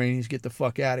these Ukrainians, get the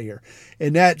fuck out of here.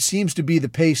 And that seems to be the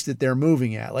pace that they're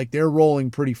moving at. Like, they're rolling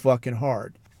pretty fucking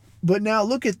hard. But now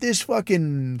look at this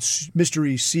fucking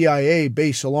mystery CIA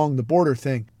base along the border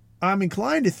thing. I'm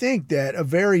inclined to think that a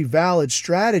very valid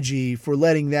strategy for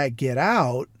letting that get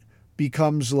out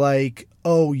becomes like,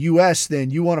 oh, U.S.,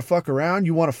 then you want to fuck around?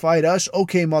 You want to fight us?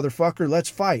 Okay, motherfucker, let's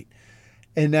fight.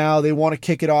 And now they want to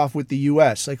kick it off with the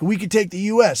U.S. Like, we could take the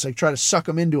U.S., like, try to suck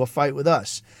them into a fight with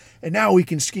us. And now we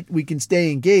can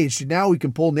stay engaged. And now we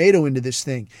can pull NATO into this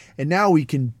thing. And now we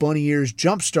can bunny ears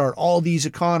jumpstart all these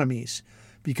economies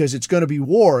because it's going to be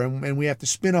war and we have to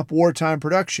spin up wartime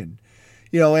production.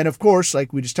 And of course,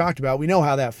 like we just talked about, we know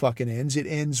how that fucking ends. It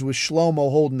ends with Shlomo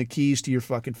holding the keys to your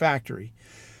fucking factory.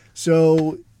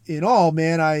 So, in all,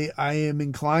 man, I am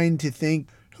inclined to think,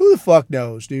 who the fuck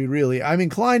knows, dude, really? I'm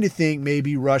inclined to think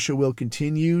maybe Russia will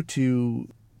continue to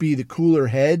be the cooler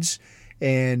heads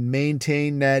and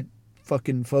maintain that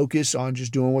fucking focus on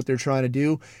just doing what they're trying to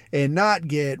do and not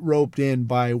get roped in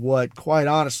by what, quite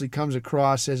honestly, comes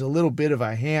across as a little bit of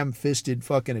a ham-fisted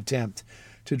fucking attempt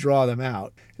to draw them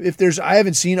out. I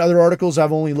haven't seen other articles.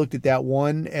 I've only looked at that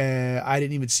one. I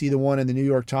didn't even see the one in the New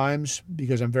York Times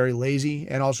because I'm very lazy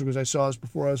and also because I saw this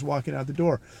before I was walking out the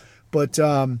door. But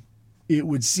it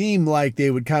would seem like they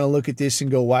would kind of look at this and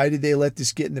go, why did they let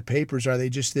this get in the papers? Are they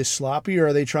just this sloppy or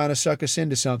are they trying to suck us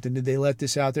into something? Did they let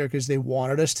this out there because they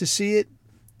wanted us to see it?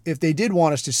 If they did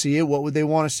want us to see it, what would they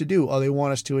want us to do? Oh, they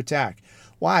want us to attack.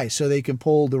 Why? So they can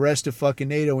pull the rest of fucking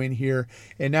NATO in here.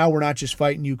 And now we're not just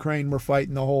fighting Ukraine. We're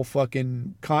fighting the whole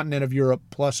fucking continent of Europe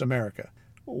plus America.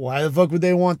 Why the fuck would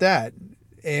they want that?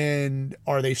 And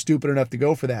are they stupid enough to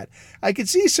go for that? I could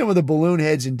see some of the balloon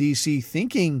heads in D.C.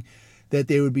 thinking that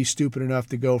they would be stupid enough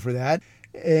to go for that.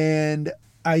 And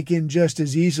I can just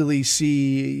as easily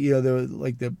see,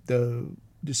 the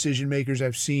decision makers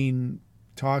I've seen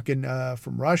talking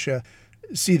from Russia,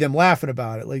 see them laughing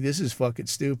about it. Like, this is fucking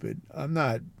stupid.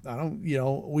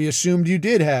 We assumed you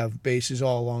did have bases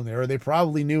all along there, or they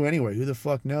probably knew anyway. Who the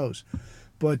fuck knows?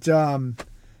 But in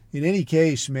any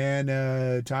case,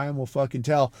 man, time will fucking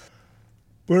tell.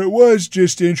 But it was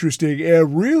just interesting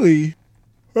and really,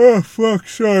 oh fuck,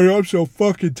 sorry, I'm so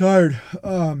fucking tired.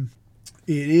 It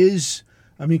is,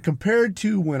 compared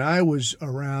to when I was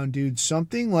around, dude,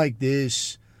 something like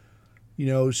this,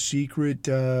 secret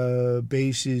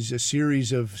bases, a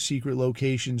series of secret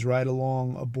locations right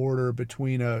along a border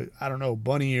between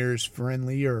bunny ears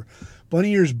friendly or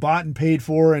bunny ears bought and paid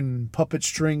for and puppet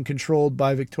string controlled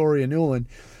by Victoria Nuland.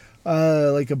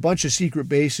 Like a bunch of secret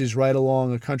bases right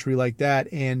along a country like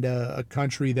that, and a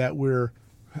country that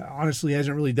honestly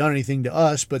hasn't really done anything to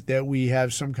us, but that we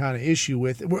have some kind of issue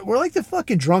with. We're like the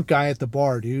fucking drunk guy at the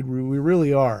bar, dude. We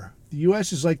really are. The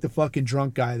U.S. is like the fucking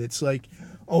drunk guy that's like,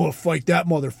 oh, I'll fight that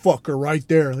motherfucker right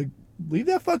there. Like, leave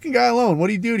that fucking guy alone. What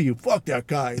do he do to you? Fuck that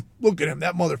guy. Look at him,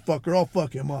 that motherfucker. I'll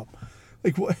fuck him up.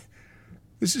 Like, what?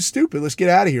 This is stupid. Let's get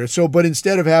out of here. So, but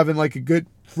instead of having like a good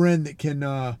friend that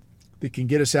can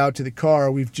get us out to the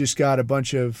car, we've just got a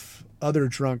bunch of other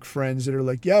drunk friends that are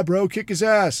like, yeah, bro, kick his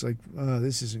ass. Like,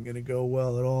 this isn't going to go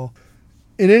well at all.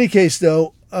 In any case,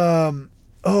 though,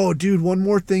 oh, dude, one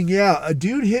more thing. Yeah, a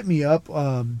dude hit me up.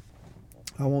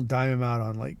 I won't dime him out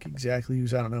on like exactly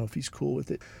who's, I don't know if he's cool with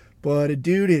it. But a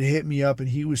dude had hit me up and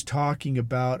he was talking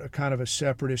about a kind of a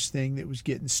separatist thing that was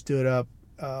getting stood up,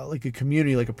 like a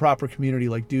community, like a proper community,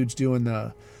 like dudes doing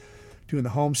the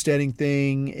homesteading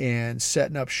thing and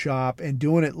setting up shop and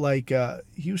doing it like,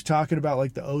 he was talking about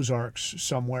like the Ozarks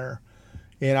somewhere.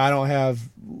 And I don't have,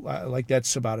 like,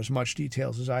 that's about as much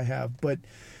details as I have. But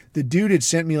the dude had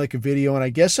sent me like a video, and I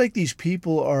guess like these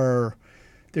people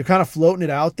they're kind of floating it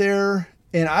out there.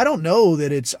 And I don't know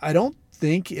that I don't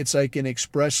think it's like an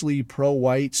expressly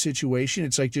pro-white situation.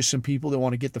 It's like just some people that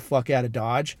want to get the fuck out of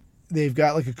Dodge. They've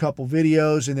got like a couple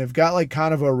videos, and they've got like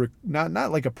kind of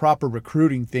not like a proper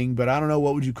recruiting thing, but I don't know,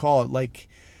 what would you call it? Like,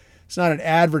 it's not an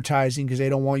advertising because they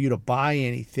don't want you to buy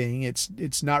anything.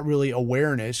 It's not really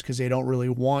awareness because they don't really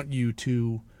want you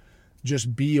to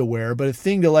just be aware, but a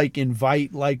thing to like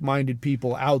invite like-minded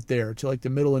people out there to like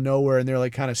the middle of nowhere, and they're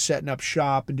like kind of setting up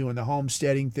shop and doing the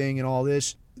homesteading thing and all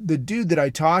this. The dude that I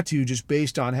talked to, just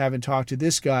based on having talked to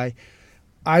this guy,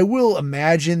 I will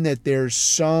imagine that there's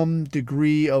some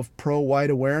degree of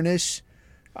pro-white awareness.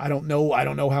 I don't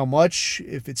know how much,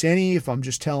 if it's any, if I'm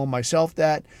just telling myself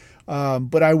that,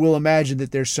 but I will imagine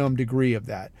that there's some degree of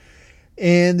that.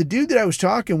 And the dude that I was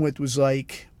talking with was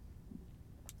like,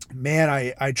 man,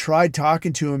 I tried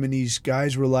talking to him, and these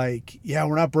guys were like, yeah,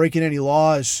 we're not breaking any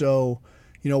laws, so,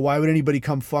 why would anybody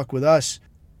come fuck with us?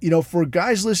 For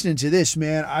guys listening to this,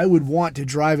 man, I would want to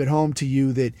drive it home to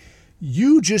you that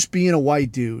you just being a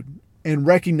white dude and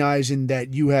recognizing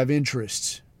that you have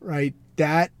interests, right?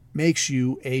 That makes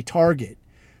you a target,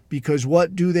 because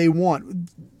what do they want?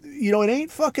 It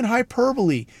ain't fucking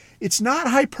hyperbole. It's not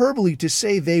hyperbole to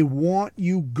say they want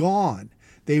you gone.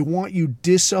 They want you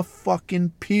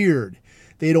dis-a-fucking-peered.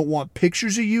 They don't want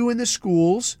pictures of you in the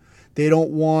schools. They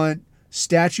don't want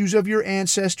statues of your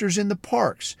ancestors in the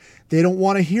parks. They don't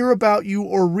want to hear about you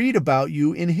or read about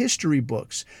you in history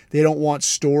books. They don't want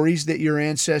stories that your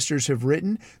ancestors have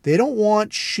written. They don't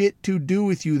want shit to do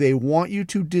with you. They want you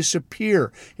to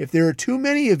disappear. If there are too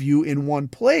many of you in one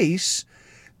place,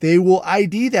 they will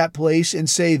ID that place and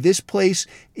say, this place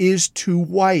is too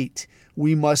white.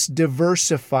 We must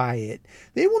diversify it.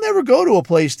 They will never go to a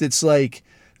place that's like,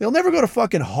 they'll never go to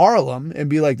fucking Harlem and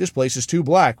be like, this place is too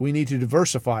black. We need to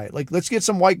diversify it. Like, let's get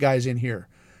some white guys in here.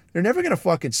 They're never going to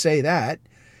fucking say that.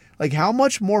 Like, how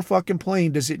much more fucking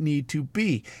plain does it need to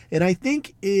be? And I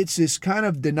think it's this kind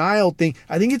of denial thing.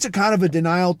 I think it's a kind of a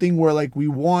denial thing where like we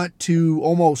want to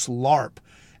almost LARP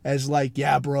as like,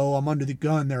 yeah, bro, I'm under the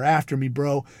gun. They're after me,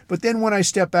 bro. But then when I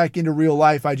step back into real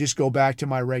life, I just go back to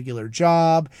my regular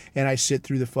job, and I sit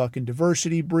through the fucking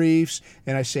diversity briefs,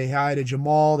 and I say hi to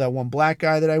Jamal, that one black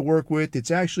guy that I work with.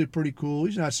 It's actually pretty cool.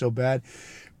 He's not so bad.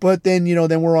 But then,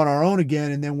 then we're on our own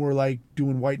again, and then we're like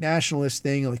doing white nationalist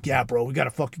thing. Like, yeah, bro, we got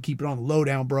to fucking keep it on the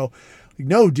lowdown, bro. Like,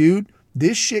 no, dude,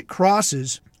 this shit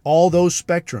crosses all those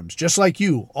spectrums, just like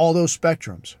you, all those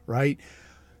spectrums, right?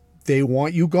 They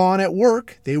want you gone at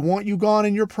work. They want you gone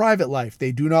in your private life.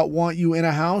 They do not want you in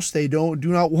a house. They do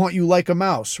not want you like a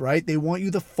mouse, right? They want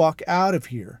you the fuck out of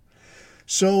here.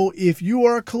 So if you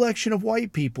are a collection of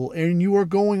white people and you are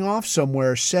going off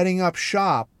somewhere, setting up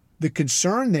shop, the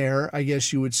concern there, I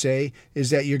guess you would say,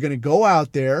 is that you're going to go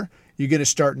out there, you're going to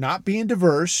start not being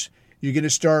diverse, you're going to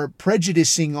start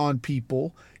prejudicing on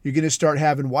people, you're going to start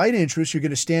having white interests, you're going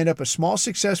to stand up a small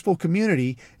successful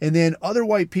community, and then other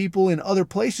white people in other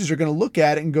places are going to look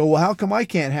at it and go, well, how come I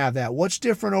can't have that? What's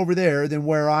different over there than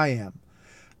where I am?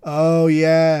 Oh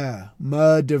yeah,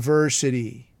 my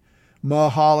diversity, my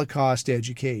Holocaust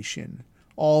education,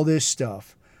 all this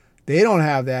stuff. They don't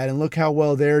have that, and look how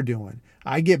well they're doing.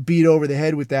 I get beat over the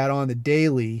head with that on the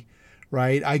daily,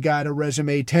 right? I got a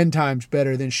resume 10 times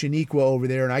better than Shaniqua over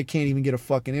there, and I can't even get a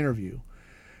fucking interview.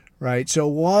 Right? So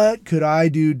what could I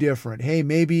do different? Hey,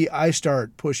 maybe I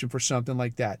start pushing for something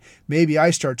like that. Maybe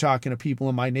I start talking to people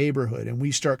in my neighborhood, and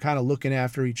we start kind of looking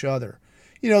after each other.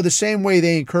 The same way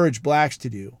they encourage blacks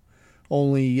to do.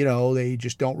 Only, they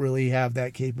just don't really have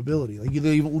that capability. Like,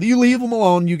 you leave them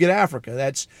alone, you get Africa.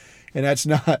 That's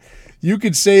not, you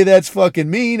could say that's fucking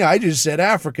mean. I just said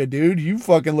Africa, dude. You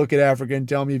fucking look at Africa and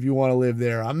tell me if you want to live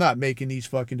there. I'm not making these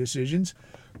fucking decisions.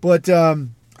 But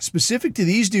specific to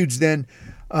these dudes then,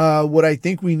 what I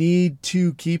think we need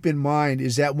to keep in mind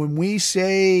is that when we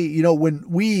say, when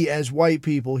we as white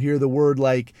people hear the word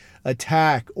like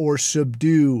attack or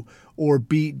subdue or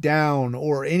beat down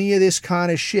or any of this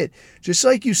kind of shit, just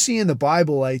like you see in the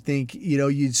Bible, I think,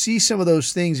 you'd see some of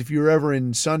those things if you were ever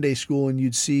in Sunday school, and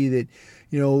you'd see that,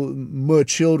 my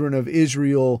children of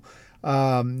Israel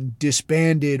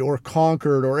disbanded or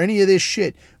conquered or any of this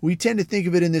shit. We tend to think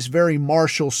of it in this very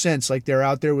martial sense, like they're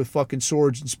out there with fucking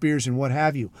swords and spears and what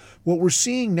have you. What we're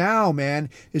seeing now,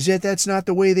 man, is that that's not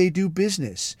the way they do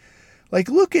business. Like,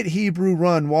 look at Hebrew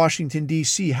Run, Washington,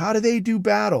 D.C. How do they do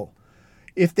battle?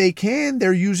 If they can,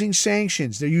 they're using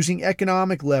sanctions. They're using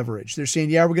economic leverage. They're saying,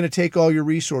 yeah, we're going to take all your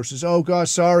resources. Oh, God,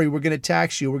 sorry, we're going to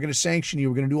tax you. We're going to sanction you.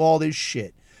 We're going to do all this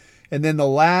shit. And then the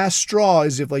last straw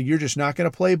is if, like, you're just not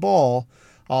going to play ball,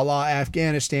 a la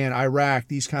Afghanistan, Iraq,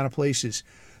 these kind of places.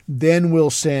 then we'll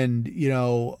send,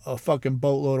 a fucking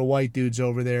boatload of white dudes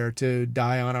over there to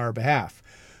die on our behalf.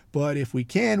 But if we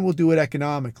can, we'll do it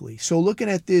economically. So looking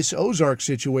at this Ozark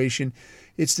situation,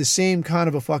 it's the same kind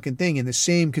of a fucking thing and the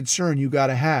same concern you got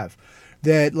to have.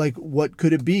 That, like, what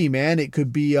could it be, man? It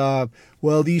could be,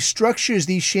 well, these structures,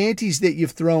 these shanties that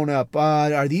you've thrown up,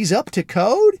 are these up to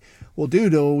code? Well,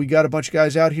 dude, we got a bunch of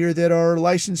guys out here that are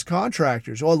licensed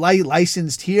contractors. Oh,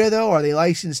 licensed here, though? Are they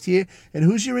licensed here? And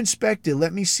who's your inspector?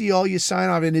 Let me see all your sign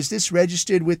off. And is this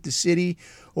registered with the city?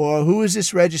 Or who is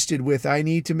this registered with? I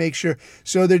need to make sure.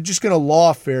 So they're just going to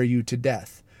lawfare you to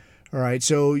death. All right,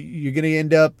 so you're going to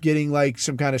end up getting like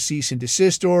some kind of cease and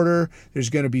desist order. There's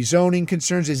going to be zoning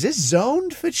concerns. Is this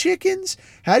zoned for chickens?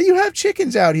 How do you have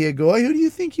chickens out here, Goy? Who do you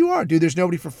think you are? Dude, there's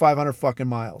nobody for 500 fucking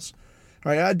miles.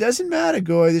 All right, it doesn't matter,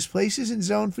 Goy. This place isn't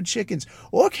zoned for chickens.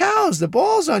 Or cows. The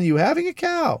ball's on you having a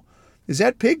cow. Is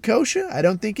that pig kosher? I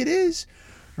don't think it is.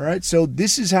 All right, so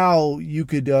this is how you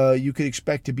could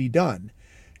expect to be done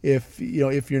if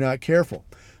you're not careful.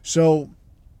 So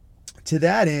to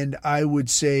that end, I would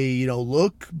say,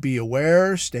 look, be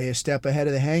aware, stay a step ahead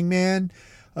of the hangman.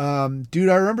 Dude,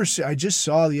 I remember I just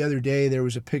saw the other day there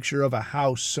was a picture of a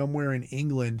house somewhere in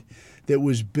England that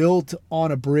was built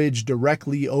on a bridge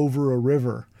directly over a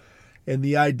river. And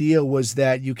the idea was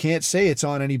that you can't say it's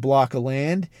on any block of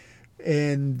land,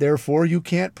 and therefore you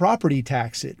can't property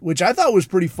tax it, which I thought was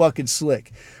pretty fucking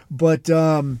slick. But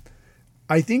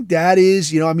I think that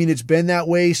is, it's been that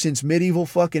way since medieval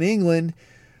fucking England.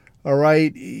 All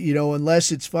right,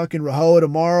 unless it's fucking Rahowa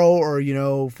tomorrow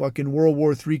or, fucking World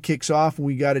War III kicks off and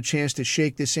we got a chance to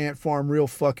shake this ant farm real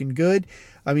fucking good.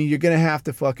 I mean, you're going to have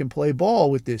to fucking play ball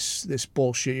with this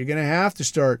bullshit. You're going to have to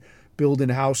start building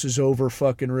houses over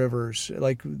fucking rivers.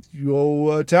 Like, you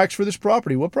owe tax for this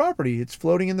property. What property? It's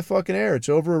floating in the fucking air. It's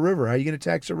over a river. How are you going to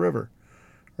tax a river?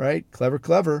 Right?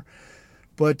 Clever.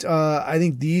 But I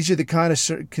think these are the kind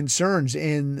of concerns.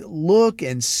 And look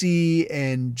and see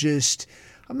and just...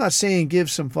 I'm not saying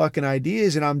give some fucking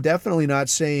ideas, and I'm definitely not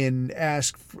saying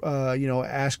ask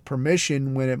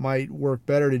permission when it might work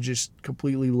better to just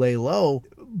completely lay low.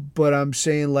 But I'm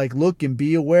saying, like, look and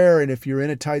be aware, and if you're in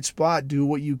a tight spot, do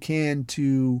what you can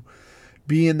to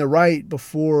be in the right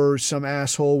before some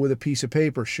asshole with a piece of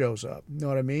paper shows up. You know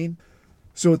what I mean?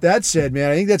 So with that said,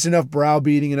 man, I think that's enough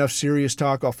browbeating, enough serious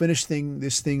talk. I'll finish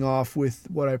this thing off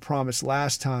with what I promised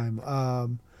last time.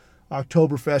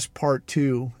 Oktoberfest Part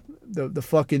 2.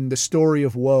 The story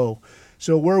of woe.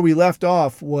 So where we left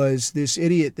off was this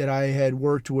idiot that I had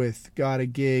worked with got a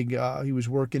gig. He was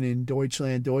working in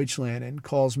Deutschland, and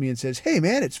calls me and says, "Hey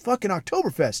man, it's fucking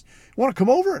Oktoberfest. You want to come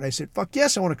over?" And I said, "Fuck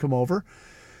yes, I want to come over."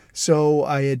 So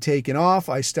I had taken off.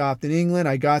 I stopped in England.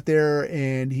 I got there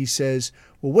and he says,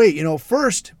 "Well, wait,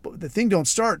 first, the thing don't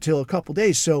start till a couple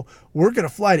days. So we're going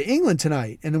to fly to England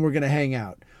tonight and then we're going to hang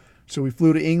out." So we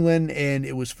flew to England and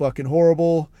it was fucking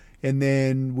horrible. And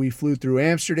then we flew through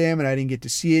Amsterdam and I didn't get to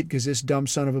see it because this dumb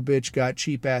son of a bitch got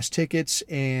cheap ass tickets.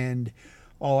 And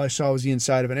all I saw was the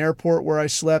inside of an airport where I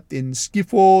slept in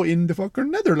Schiphol in the fucking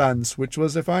Netherlands, which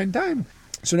was a fine time.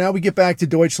 So now we get back to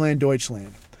Deutschland.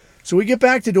 So we get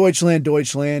back to Deutschland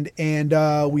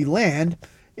and we land,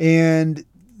 and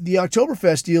the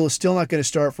Oktoberfest deal is still not going to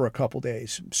start for a couple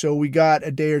days. So we got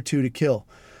a day or two to kill.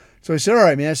 So I said, all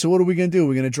right, man, so what are we going to do?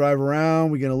 We're going to drive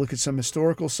around. We're going to look at some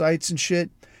historical sites and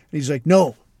shit. And he's like,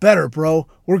 "No, better, bro.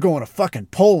 We're going to fucking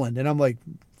Poland." And I'm like,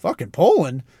 "Fucking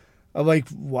Poland?" I'm like,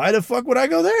 "Why the fuck would I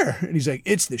go there?" And he's like,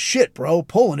 "It's the shit, bro.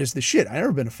 Poland is the shit. I've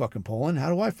never been to fucking Poland. How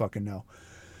do I fucking know?"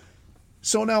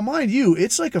 So now, mind you,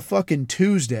 it's like a fucking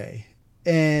Tuesday.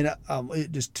 And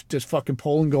it just fucking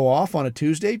Poland go off on a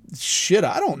Tuesday? Shit,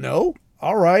 I don't know.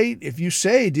 All right, if you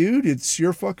say, dude, it's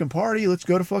your fucking party, let's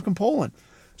go to fucking Poland.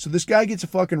 So this guy gets a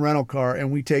fucking rental car and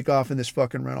we take off in this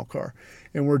fucking rental car.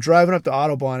 And we're driving up the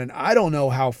Autobahn and I don't know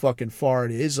how fucking far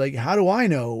it is. Like, how do I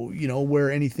know,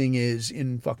 where anything is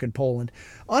in fucking Poland?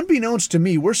 Unbeknownst to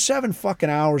me, we're 7 fucking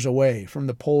hours away from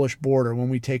the Polish border when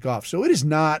we take off. So it is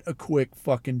not a quick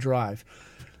fucking drive.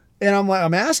 And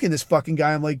I'm asking this fucking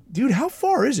guy, I'm like, "Dude, how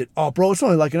far is it?" "Oh, bro, it's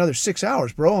only like another 6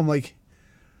 hours, bro." I'm like,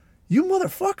 "You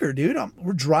motherfucker, dude.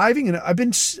 We're driving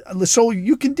and so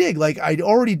you can dig. Like, I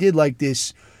already did like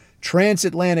this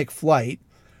transatlantic flight,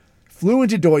 flew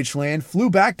into Deutschland,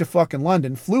 flew back to fucking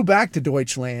London, flew back to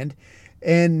Deutschland,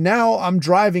 and now I'm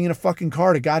driving in a fucking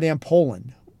car to goddamn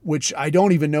Poland, which I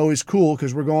don't even know is cool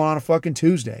because we're going on a fucking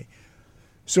Tuesday.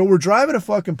 So we're driving to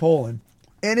fucking Poland,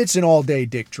 and it's an all-day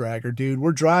dick dragger, dude.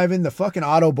 We're driving the fucking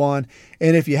Autobahn,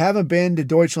 and if you haven't been to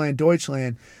Deutschland,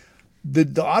 the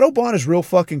Autobahn is real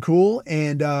fucking cool,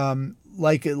 and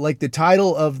like the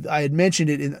title of, I had mentioned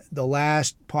it in the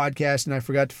last podcast and I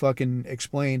forgot to fucking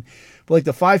explain, but like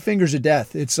the 5 fingers of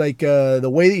death, it's like the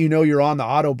way that you know you're on the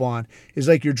Autobahn is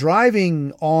like you're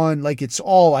driving on, like it's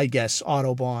all, I guess,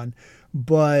 Autobahn,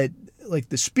 but like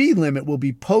the speed limit will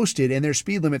be posted and their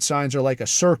speed limit signs are like a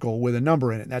circle with a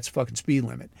number in it. That's fucking speed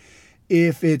limit.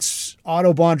 If it's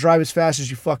Autobahn, drive as fast as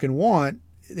you fucking want,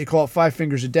 they call it 5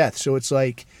 fingers of death. So it's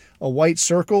like a white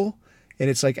circle and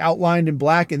it's like outlined in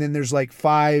black, and then there's like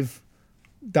 5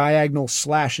 diagonal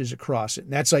slashes across it.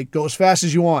 And that's like, go as fast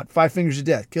as you want, 5 fingers of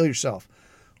death, kill yourself.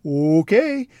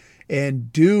 Okay.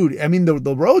 And dude, I mean,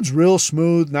 the road's real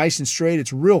smooth, nice and straight.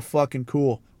 It's real fucking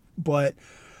cool. But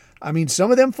I mean, some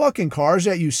of them fucking cars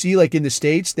that you see, like in the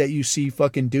States, that you see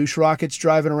fucking douche rockets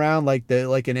driving around, like an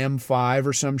M5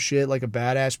 or some shit, like a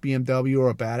badass BMW or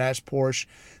a badass Porsche.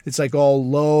 It's like all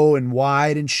low and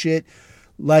wide and shit.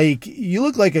 Like, you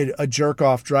look like a jerk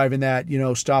off driving that, you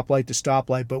know, stoplight to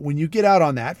stoplight. But when you get out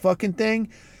on that fucking thing,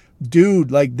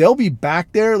 dude, like they'll be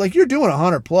back there, like you're doing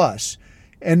 100 plus.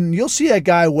 And you'll see that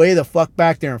guy way the fuck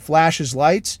back there and flash his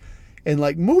lights. And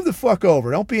like, move the fuck over.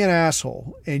 Don't be an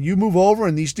asshole. And you move over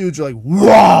and these dudes are like,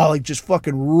 whoa, like just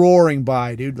fucking roaring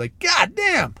by, dude. Like, god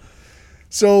damn.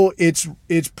 So it's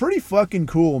pretty fucking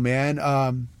cool, man.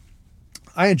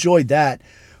 I enjoyed that.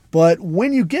 But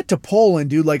when you get to Poland,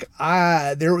 dude, like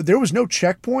there was no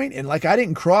checkpoint, and like I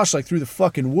didn't cross like through the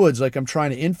fucking woods like I'm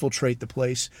trying to infiltrate the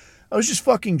place. I was just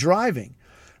fucking driving.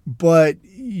 But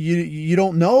you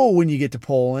don't know when you get to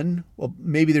Poland. Well,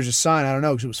 maybe there's a sign. I don't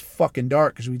know, because it was fucking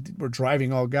dark because we were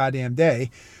driving all goddamn day.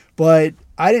 But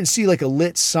I didn't see like a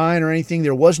lit sign or anything.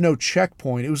 There was no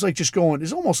checkpoint. It was like just going.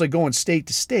 It's almost like going state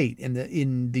to state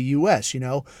in the U.S. You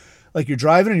know, like you're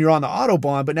driving and you're on the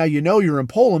Autobahn, but now you know you're in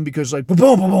Poland because like boom,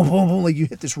 boom, boom, boom, boom, boom, like you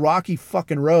hit this rocky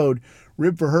fucking road,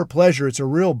 ribbed for her pleasure. It's a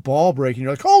real ball break, and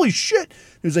you're like, holy shit!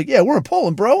 He was like, yeah, we're in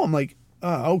Poland, bro. I'm like,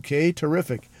 oh, okay,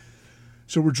 terrific.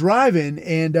 So we're driving,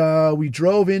 and we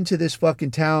drove into this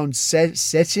fucking town,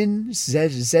 Szczecin.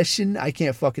 I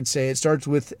can't fucking say it. It starts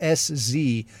with SZ,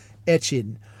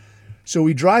 Etchin. So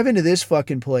we drive into this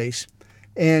fucking place,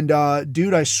 and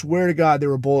dude, I swear to God, there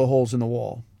were bullet holes in the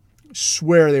wall.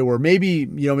 Swear they were. Maybe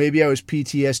I was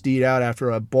PTSD'd out after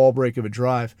a ball break of a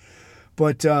drive.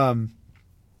 But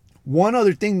one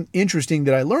other thing interesting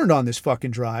that I learned on this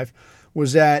fucking drive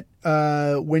was that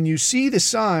when you see the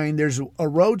sign, there's a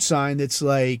road sign that's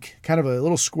like kind of a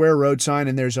little square road sign,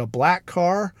 and there's a black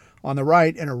car on the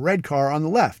right and a red car on the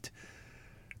left.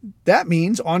 That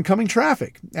means oncoming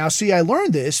traffic. Now, see, I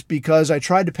learned this because I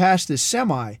tried to pass this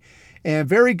semi, and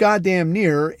very goddamn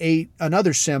near ate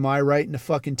another semi right in the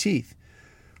fucking teeth,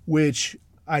 which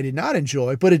I did not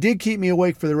enjoy, but it did keep me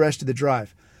awake for the rest of the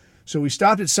drive. So we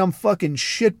stopped at some fucking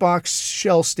shitbox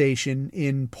Shell station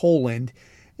in Poland,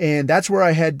 and that's where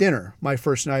I had dinner. My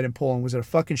first night in Poland was at a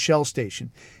fucking Shell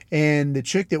station. And the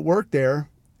chick that worked there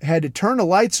had to turn the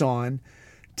lights on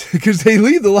because they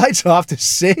leave the lights off to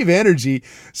save energy.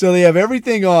 So they have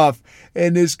everything off,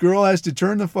 and this girl has to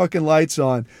turn the fucking lights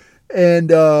on.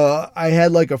 And I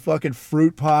had like a fucking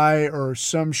fruit pie or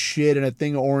some shit and a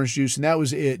thing of orange juice, and that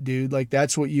was it, dude. Like,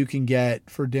 that's what you can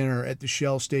get for dinner at the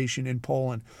Shell station in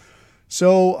Poland.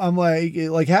 So I'm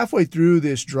like halfway through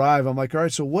this drive, I'm like, all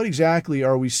right, so what exactly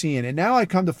are we seeing? And now I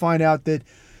come to find out that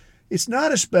it's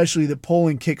not especially that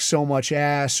Poland kicks so much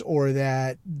ass or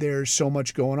that there's so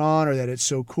much going on or that it's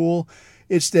so cool.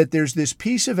 It's that there's this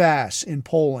piece of ass in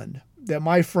Poland that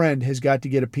my friend has got to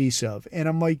get a piece of. And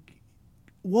I'm like,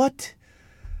 what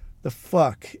the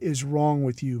fuck is wrong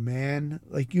with you, man?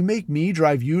 Like, you make me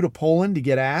drive you to Poland to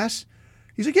get ass?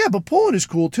 He's like, yeah, but Poland is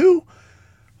cool too.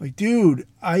 Like, dude,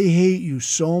 I hate you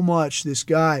so much, this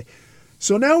guy.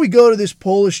 So now we go to this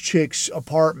Polish chick's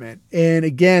apartment. And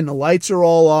again, the lights are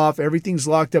all off. Everything's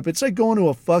locked up. It's like going to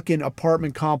a fucking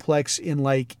apartment complex in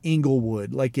like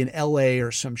Inglewood, like in LA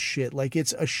or some shit. Like,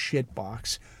 it's a shit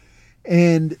box.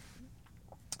 And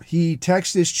he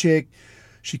texts this chick.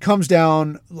 She comes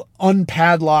down,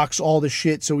 unpadlocks all the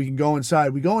shit so we can go inside.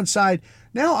 We go inside.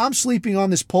 Now I'm sleeping on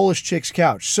this Polish chick's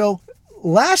couch. So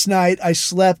last night I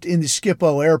slept in the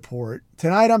Schiphol airport.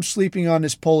 Tonight I'm sleeping on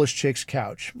this Polish chick's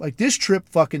couch. Like, this trip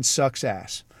fucking sucks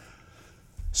ass.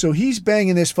 So he's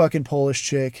banging this fucking Polish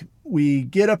chick. We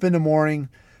get up in the morning.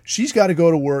 She's got to go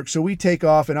to work. So we take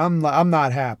off, and I'm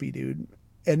not happy, dude.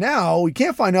 And now we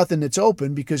can't find nothing that's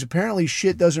open because apparently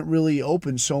shit doesn't really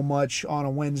open so much on a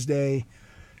Wednesday.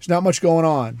 There's not much going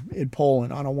on in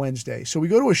Poland on a Wednesday. So we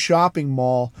go to a shopping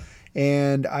mall,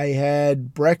 and I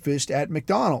had breakfast at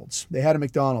McDonald's. They had a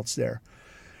McDonald's there.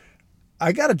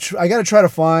 I gotta try to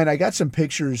find. I got some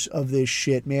pictures of this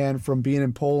shit, man, from being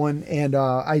in Poland, and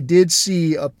I did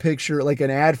see a picture, like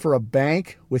an ad for a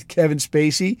bank with Kevin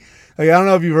Spacey. Like, I don't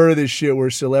know if you've heard of this shit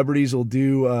where celebrities will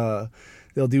do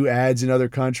they'll do ads in other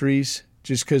countries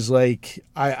just because, like,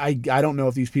 I don't know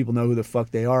if these people know who the fuck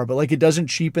they are, but like it doesn't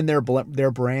cheapen their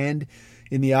brand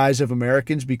in the eyes of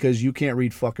Americans because you can't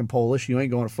read fucking Polish. You ain't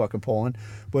going to fucking Poland.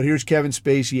 But here's Kevin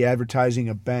Spacey advertising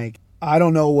a bank. I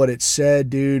don't know what it said,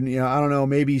 dude. You know, I don't know,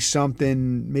 maybe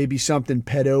something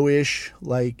pedo-ish,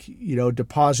 like, you know,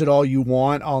 deposit all you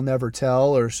want, I'll never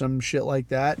tell, or some shit like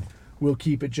that. We'll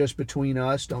keep it just between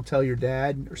us. Don't tell your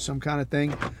dad, or some kind of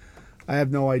thing. I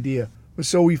have no idea.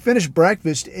 So we finished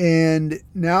breakfast, and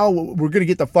now we're going to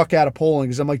get the fuck out of Poland,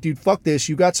 because I'm like, dude, fuck this.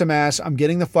 You got some ass. I'm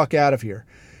getting the fuck out of here.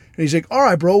 And he's like, all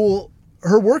right, bro, well,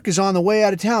 her work is on the way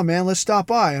out of town, man. Let's stop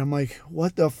by. And I'm like,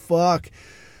 what the fuck?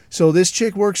 So this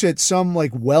chick works at some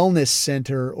like wellness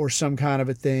center or some kind of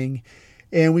a thing.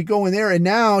 And we go in there, and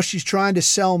now she's trying to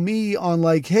sell me on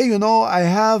like, hey, you know, I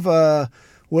have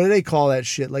what do they call that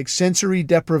shit? Like sensory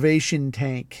deprivation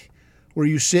tank, where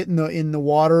you sit in the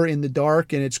water in the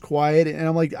dark and it's quiet. And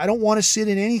I'm like, I don't want to sit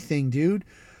in anything, dude.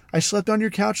 I slept on your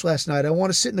couch last night. I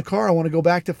want to sit in the car. I want to go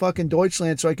back to fucking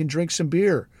Deutschland so I can drink some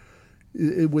beer.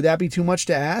 Would that be too much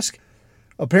to ask?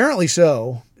 Apparently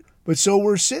so. But so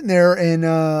we're sitting there, and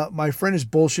my friend is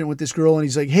bullshitting with this girl, and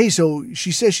he's like, hey, so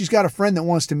she says she's got a friend that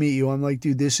wants to meet you. I'm like,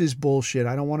 dude, this is bullshit.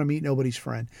 I don't want to meet nobody's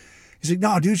friend. He's like,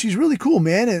 no, dude, she's really cool,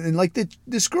 man. And like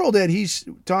this girl that he's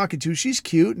talking to, she's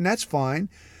cute, and that's fine.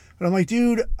 But I'm like,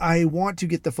 dude, I want to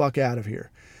get the fuck out of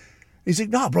here. He's like,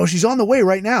 no, bro, she's on the way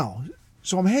right now.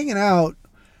 So I'm hanging out.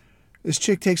 This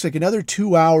chick takes like another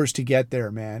 2 hours to get there,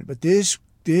 man. But this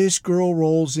girl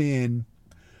rolls in,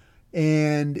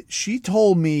 and she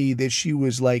told me that she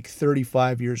was like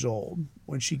 35 years old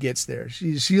when she gets there.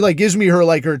 She like gives me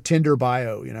her Tinder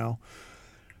bio, you know.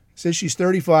 Says she's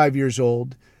 35 years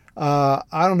old. I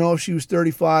don't know if she was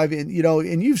 35, and you know,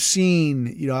 and you've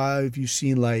seen, you know, if you've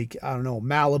seen like, I don't know,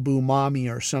 Malibu Mommy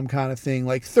or some kind of thing,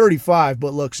 like 35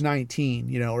 but looks 19,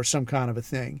 you know, or some kind of a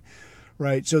thing.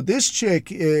 Right. So this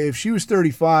chick, if she was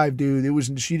 35,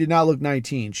 dude, she did not look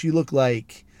 19. She looked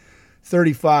like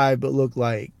 35, but looked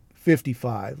like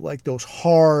 55, like those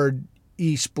hard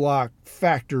East Block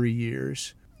factory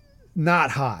years.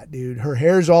 Not hot, dude. Her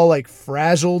hair's all like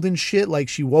frazzled and shit. Like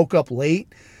she woke up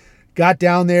late, got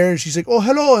down there, and she's like, oh,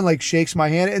 hello, and like shakes my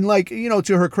hand. And like, you know,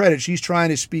 to her credit, she's trying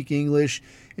to speak English,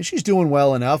 and she's doing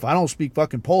well enough. I don't speak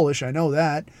fucking Polish. I know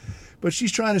that. But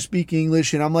she's trying to speak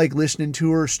English, and I'm like listening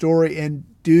to her story, and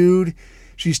dude,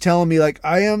 she's telling me like,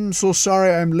 I am so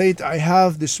sorry I'm late. I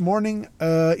have this morning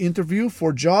interview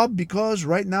for job because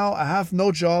right now I have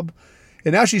no job.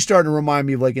 And now she's starting to remind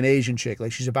me of like an Asian chick.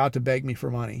 Like she's about to beg me for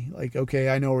money. Like, okay,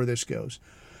 I know where this goes.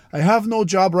 I have no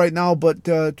job right now, but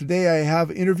today I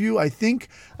have interview. I think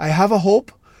I have a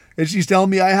hope. And she's telling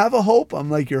me I have a hope.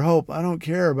 I'm like, your hope? I don't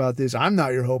care about this. I'm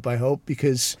not your hope, I hope,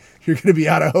 because you're going to be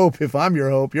out of hope. If I'm your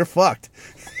hope, you're fucked.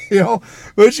 You know?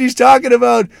 But she's talking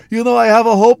about, you know, I have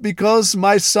a hope because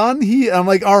my son, I'm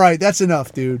like, all right, that's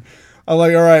enough, dude. I'm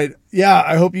like, all right, yeah,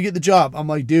 I hope you get the job. I'm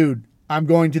like, dude, I'm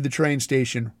going to the train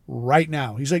station right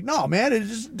now. He's like, no, man, it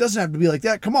just doesn't have to be like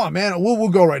that. Come on, man. We'll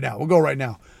go right now. We'll go right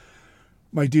now.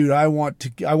 My dude, I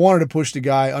wanted to push the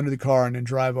guy under the car and then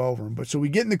drive over him. But so we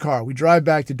get in the car, we drive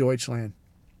back to Deutschland.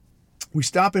 We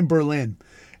stop in Berlin.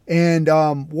 And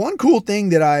one cool thing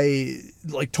that I,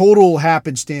 like total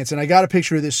happenstance, and I got a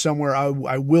picture of this somewhere.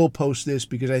 I will post this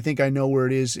because I think I know where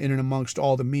it is in and amongst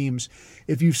all the memes.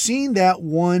 If you've seen that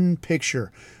one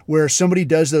picture where somebody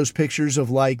does those pictures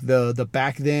of like the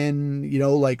back then, you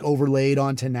know, like overlaid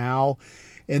onto now.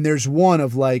 And there's one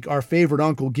of like our favorite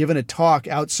uncle giving a talk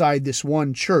outside this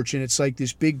one church. And it's like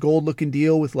this big gold looking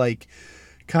deal with like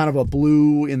kind of a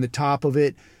blue in the top of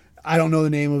it. I don't know the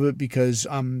name of it because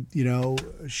I'm, you know,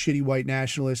 a shitty white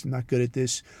nationalist. I'm not good at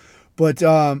this. But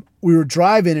we were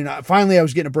driving, and finally I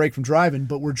was getting a break from driving.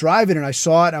 But we're driving, and I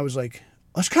saw it, and I was like,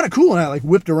 that's kind of cool. And I like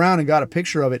whipped around and got a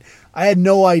picture of it. I had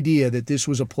no idea that this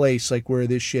was a place like where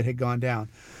this shit had gone down.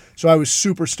 So I was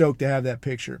super stoked to have that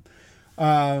picture.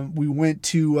 We went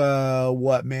to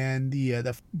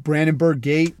the Brandenburg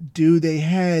Gate. Dude, they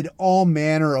had all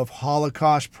manner of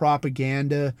Holocaust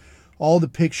propaganda, all the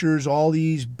pictures, all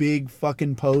these big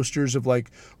fucking posters of like,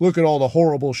 look at all the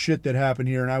horrible shit that happened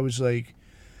here. And I was like,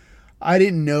 I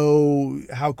didn't know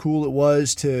how cool it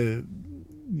was to,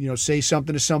 you know, say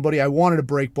something to somebody. I wanted to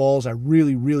break balls. I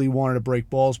really, really wanted to break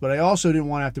balls, but I also didn't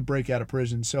want to have to break out of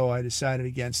prison. So I decided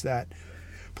against that.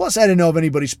 Plus, I didn't know if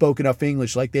anybody spoke enough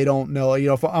English. Like, they don't know. You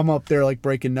know, if I'm up there, like,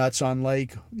 breaking nuts on,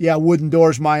 like, yeah, wooden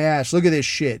doors, my ass. Look at this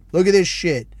shit. Look at this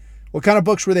shit. What kind of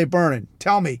books were they burning?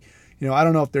 Tell me. I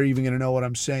don't know if they're even going to know what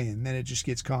I'm saying. Then it just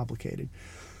gets complicated.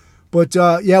 But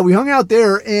yeah, we hung out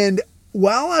there, and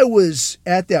while I was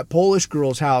at that Polish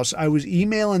girl's house, I was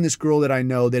emailing this girl that I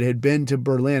know that had been to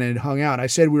Berlin and hung out. I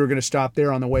said we were going to stop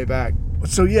there on the way back.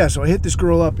 So yeah, so I hit this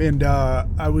girl up, and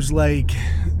I was like,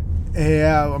 hey,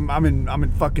 I'm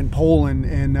in fucking Poland,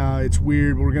 and it's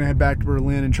weird. We're going to head back to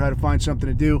Berlin and try to find something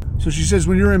to do. So she says,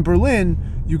 when you're in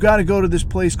Berlin, you got to go to this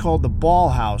place called the Ball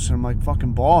House. And I'm like,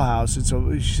 fucking Ball House?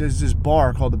 She says this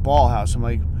bar called the Ball House. I'm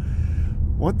like,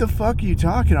 what the fuck are you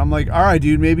talking? I'm like, all right,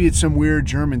 dude, maybe it's some weird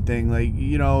German thing. Like,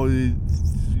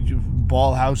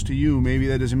 Ball House to you. Maybe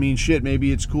that doesn't mean shit.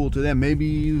 Maybe it's cool to them.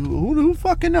 Maybe, who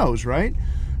fucking knows, right?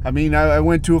 I mean, I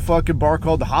went to a fucking bar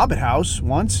called the Hobbit House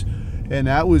once, and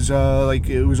that was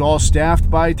it was all staffed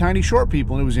by tiny short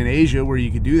people, and it was in Asia where you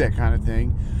could do that kind of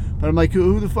thing. But I'm like,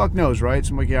 who the fuck knows, right?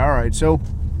 So I'm like, yeah, all right. So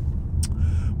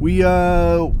we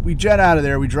jet out of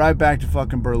there. We drive back to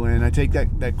fucking Berlin. I take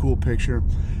that cool picture.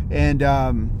 And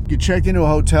get checked into a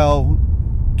hotel,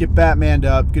 get Batmaned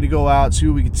up, gonna go out, see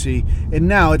what we could see. And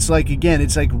now it's like, again,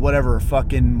 it's like whatever,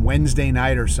 fucking Wednesday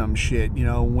night or some shit,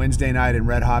 Wednesday night in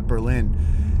red hot Berlin.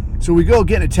 So we go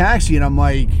get in a taxi, and I'm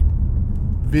like,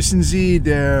 wissen Sie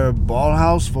der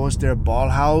Ballhaus? Wo ist der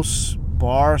Ballhaus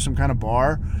bar? Some kind of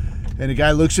bar. And the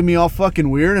guy looks at me all fucking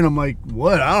weird, and I'm like,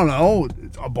 what? I don't know.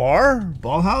 A bar?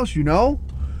 Ballhaus,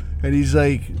 And he's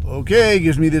like, okay,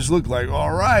 gives me this look like,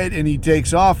 all right. And he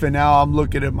takes off, and now I'm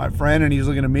looking at my friend, and he's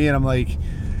looking at me, and I'm like,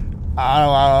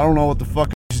 I don't know what the fuck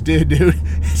I just did, dude.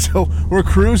 So we're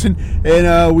cruising,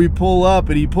 and we pull up,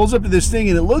 and he pulls up to this thing,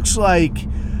 and it looks like,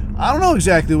 I don't know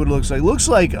exactly what it looks like. It looks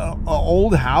like a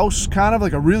old house, kind of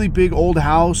like a really big old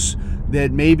house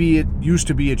that maybe it used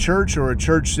to be a church, or a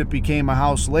church that became a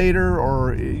house later,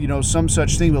 or, some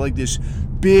such thing, but like this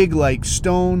big, like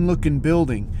stone-looking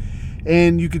building.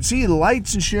 And you can see the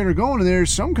lights and shit are going, and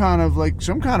there's some kind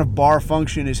of bar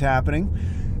function is happening.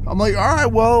 I'm like, all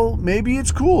right, well, maybe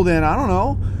it's cool then. I don't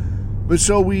know. But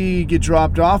so we get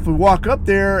dropped off. We walk up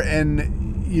there,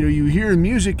 and you hear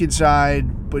music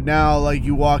inside. But now, like,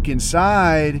 you walk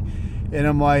inside, and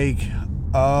I'm like,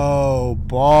 oh,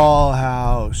 Ball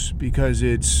House, because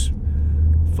it's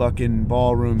fucking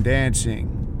ballroom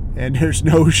dancing. And there's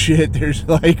no shit. There's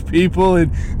like people,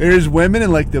 and there's women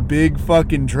in like the big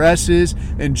fucking dresses,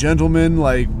 and gentlemen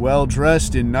like well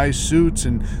dressed in nice suits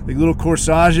and like little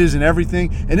corsages and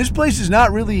everything. And this place is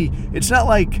not really, it's not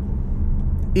like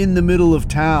in the middle of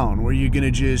town where you're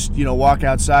gonna just, walk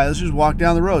outside. Let's just walk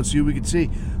down the road, see what we can see.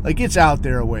 Like, it's out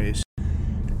there a ways.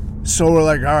 So we're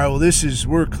like, all right, well,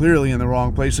 we're clearly in the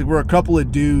wrong place. Like, we're a couple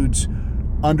of dudes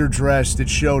underdressed that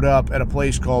showed up at a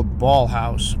place called Ball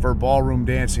House for ballroom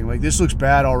dancing. Like, this looks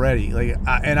bad already. Like,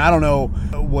 and I don't know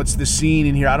what's the scene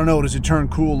in here. I don't know. Does it turn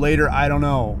cool later? I don't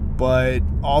know. But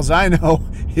alls I know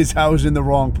is I was in the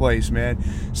wrong place, man.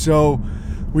 So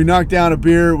we knock down a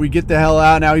beer. We get the hell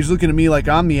out. Now he's looking at me like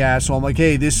I'm the asshole. I'm like,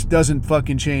 hey, this doesn't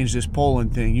fucking change this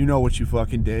Poland thing. You know what you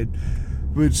fucking did.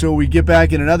 But so we get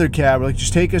back in another cab. We're like,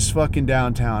 just take us fucking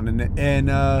downtown. And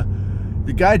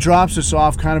the guy drops us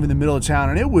off kind of in the middle of town,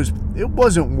 and it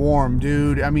wasn't warm,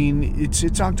 dude. I mean, it's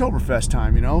Oktoberfest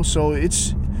time, so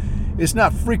it's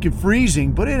not freaking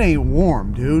freezing, but it ain't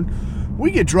warm, dude.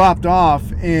 We get dropped off,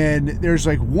 and there's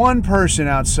like one person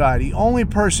outside. The only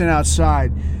person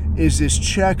outside is this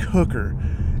Czech hooker,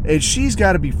 and she's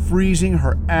got to be freezing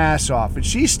her ass off, and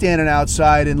she's standing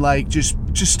outside and like just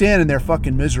standing there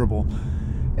fucking miserable.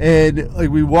 And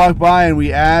like we walk by and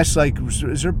we ask, like, is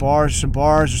there some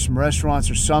bars or some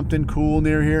restaurants or something cool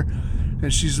near here?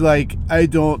 And she's like, I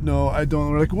don't know.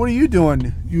 We're like, what are you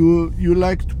doing? You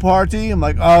like to party? I'm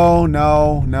like, oh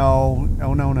no.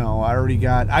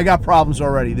 I got problems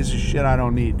already. This is shit I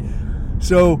don't need.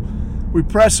 So we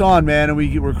press on, man, and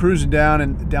we're cruising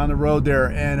down the road there,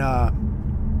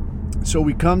 and so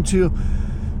we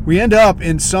end up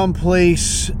in some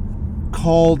place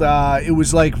called it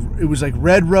was like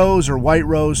Red Rose or White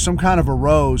Rose, some kind of a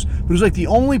rose, but it was like the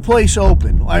only place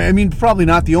open. I mean, probably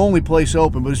not the only place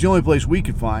open, but it's the only place we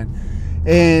could find.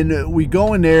 And we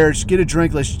go in there, just get a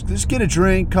drink. Let's get a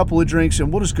drink, couple of drinks,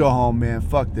 and we'll just go home, man.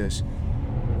 Fuck this.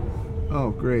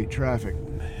 Oh, great traffic.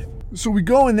 So we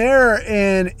go in there,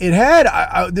 and it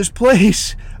had this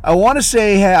place. I want to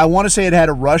say it had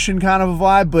a Russian kind of a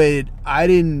vibe, but I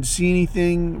didn't see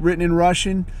anything written in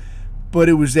Russian. But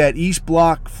it was that East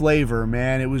Block flavor,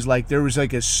 man. It was like there was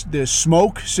like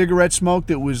the cigarette smoke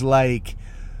that was like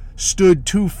stood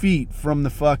 2 feet from the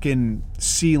fucking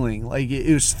ceiling. Like,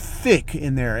 it was thick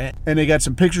in there. And they got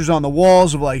some pictures on the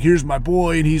walls of like, here's my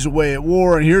boy and he's away at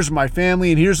war, and here's my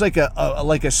family, and here's like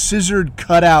a scissored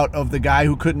cutout of the guy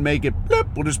who couldn't make it.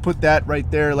 Blip, we'll just put that right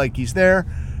there like he's there.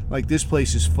 Like, this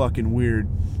place is fucking weird.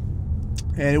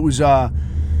 And it was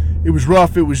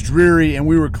rough, it was dreary, and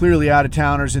we were clearly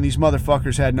out-of-towners, and these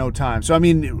motherfuckers had no time. So, I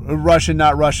mean, Russian,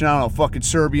 not Russian, I don't know, fucking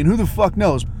Serbian, who the fuck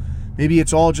knows? Maybe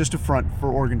it's all just a front for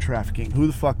organ trafficking. Who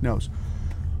the fuck knows?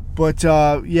 But,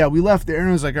 yeah, we left there, and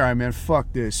I was like, all right, man,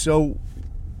 fuck this. So,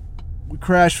 we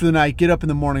crashed for the night, get up in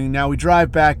the morning. Now we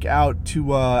drive back out to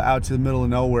the middle of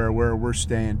nowhere where we're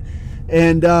staying.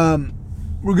 And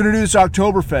we're going to do this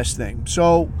Oktoberfest thing.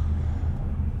 So,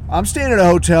 I'm staying at a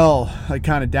hotel, like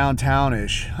kind of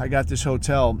downtown-ish. I got this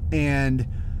hotel, and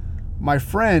my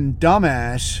friend,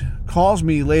 dumbass, calls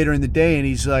me later in the day, and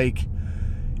he's like,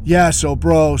 yeah, so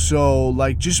bro,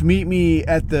 like just meet me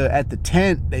at the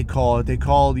tent, they call it. They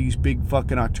call these big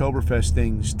fucking Oktoberfest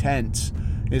things tents.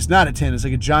 It's not a tent, it's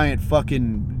like a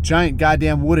giant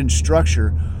goddamn wooden structure.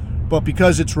 But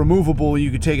because it's removable, you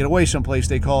could take it away someplace,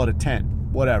 they call it a tent.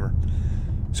 Whatever.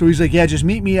 So he's like, yeah, just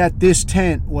meet me at this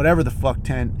tent, whatever the fuck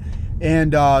tent,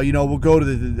 and, we'll go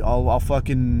to I'll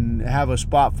fucking have a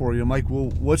spot for you. I'm like,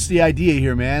 well, what's the idea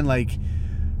here, man? Like,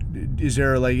 is it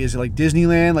like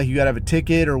Disneyland? Like, you gotta have a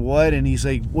ticket or what? And he's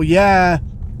like, well, yeah,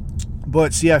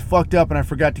 but see, I fucked up and I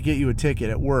forgot to get you a ticket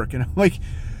at work. And I'm like,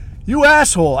 you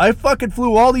asshole, I fucking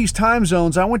flew all these time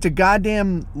zones. I went to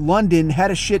goddamn London, had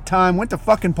a shit time, went to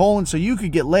fucking Poland so you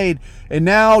could get laid, and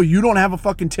now you don't have a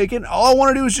fucking ticket? All I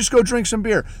want to do is just go drink some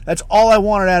beer. That's all I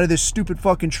wanted out of this stupid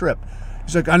fucking trip.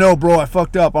 He's like, I know, bro, I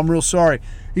fucked up. I'm real sorry.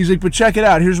 He's like, but check it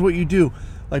out. Here's what you do.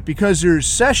 Like, because there's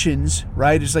sessions,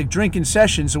 right? It's like drinking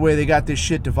sessions the way they got this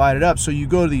shit divided up. So you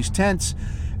go to these tents,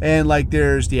 and like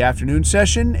there's the afternoon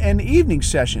session and the evening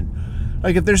session.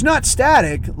 Like, if there's not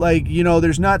static, like,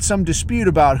 there's not some dispute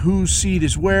about whose seat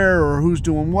is where or who's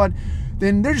doing what,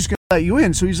 then they're just going to let you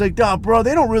in. So he's like, nah, bro,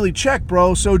 they don't really check,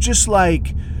 bro. So just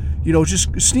like,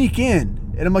 just sneak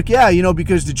in. And I'm like, yeah,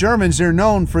 because the Germans, they're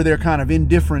known for their kind of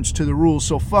indifference to the rules.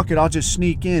 So fuck it, I'll just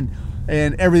sneak in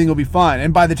and everything will be fine.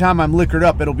 And by the time I'm liquored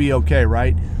up, it'll be okay,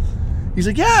 right? He's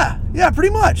like, yeah,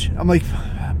 pretty much. I'm like,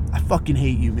 I fucking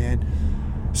hate you, man.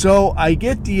 So I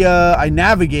get I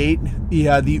navigate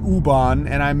the U-Bahn,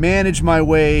 and I manage my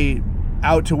way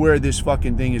out to where this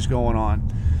fucking thing is going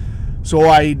on. So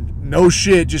I, no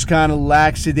shit, just kind of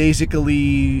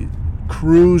lackadaisically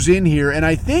cruise in here, and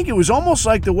I think it was almost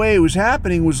like the way it was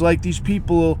happening was like these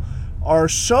people are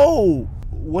so,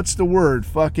 what's the word,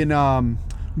 fucking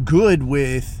good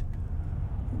with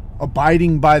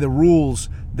abiding by the rules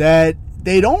that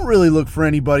they don't really look for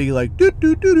anybody like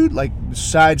like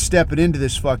sidestepping into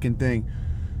this fucking thing.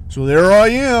 So there I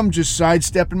am, just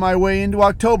sidestepping my way into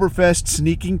Oktoberfest,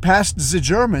 sneaking past the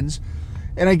Germans,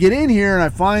 and I get in here and I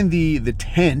find the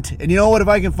tent. And you know what? If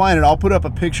I can find it, I'll put up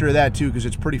a picture of that too, because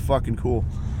it's pretty fucking cool.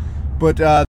 But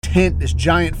the tent, this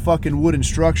giant fucking wooden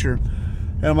structure,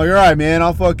 and I'm like, all right, man,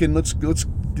 I'll fucking let's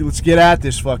get at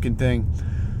this fucking thing.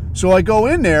 So I go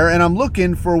in there, and I'm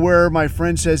looking for where my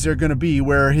friend says they're going to be,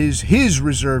 where his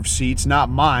reserved seats, not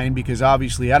mine, because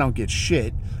obviously I don't get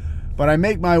shit. But I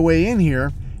make my way in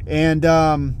here, and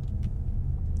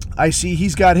I see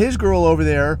he's got his girl over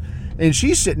there, and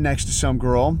she's sitting next to some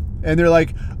girl, and they're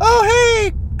like, oh,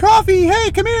 hey, coffee, hey,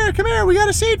 come here, we got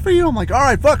a seat for you. I'm like, all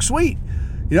right, fuck, sweet.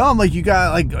 I'm like, you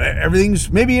got, like, everything's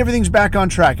back on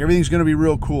track. Everything's going to be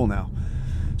real cool now.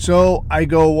 So I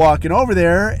go walking over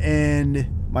there,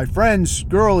 and my friend's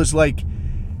girl is like,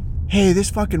 hey, this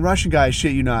fucking Russian guy,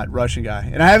 shit you not, Russian guy.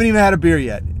 And I haven't even had a beer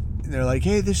yet. And they're like,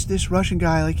 hey, this Russian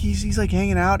guy, like, he's like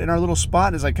hanging out in our little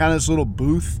spot. It's like kind of this little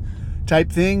booth type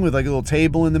thing with like a little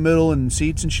table in the middle and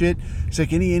seats and shit. He's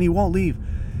like, and he won't leave.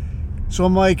 So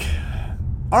I'm like,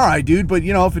 all right, dude, but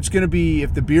if it's going to be,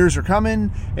 if the beers are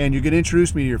coming and you're going to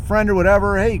introduce me to your friend or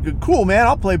whatever, hey, good, cool, man,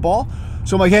 I'll play ball.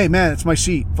 So I'm like, hey, man, it's my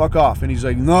seat. Fuck off. And he's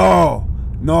like, no,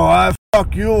 I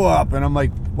fuck you up. And I'm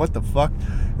like, what the fuck?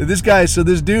 This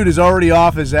dude is already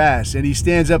off his ass, and he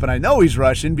stands up, and I know he's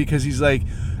Russian because he's like,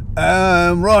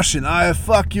 I'm Russian, I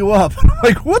fuck you up. I'm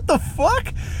like, what the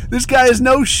fuck? This guy is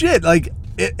no shit. Like,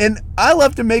 and I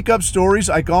love to make up stories.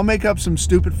 Like, I'll make up some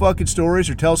stupid fucking stories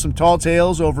or tell some tall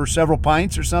tales over several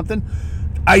pints or something.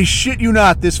 I shit you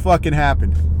not, this fucking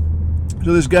happened.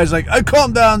 So this guy's like, I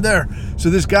calm down there. So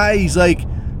this guy, he's like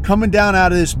coming down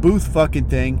out of this booth fucking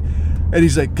thing, and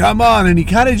he's like, come on. And he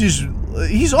kind of just,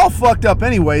 he's all fucked up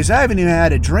anyways. I haven't even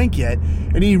had a drink yet.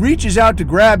 And he reaches out to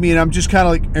grab me, and I'm just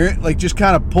kind of like just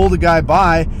kind of pull the guy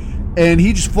by, and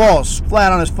he just falls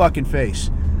flat on his fucking face.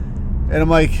 And I'm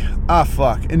like, ah,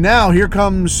 fuck. And now here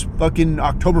comes fucking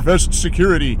Oktoberfest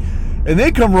security. And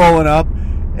they come rolling up,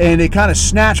 and they kind of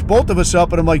snatch both of us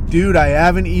up. And I'm like, dude, I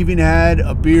haven't even had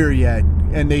a beer yet.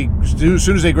 And they, as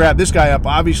soon as they grab this guy up,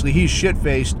 obviously he's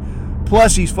shit-faced.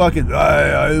 Plus he's fucking,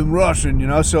 I'm Russian, you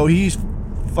know, so he's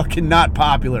fucking not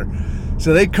popular.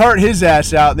 So they cart his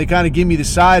ass out, and they kind of give me the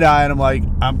side eye, and I'm like,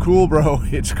 I'm cool, bro.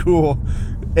 It's cool.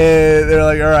 And they're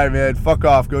like, all right, man, fuck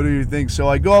off. Go do your thing. So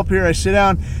I go up here, I sit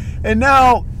down, and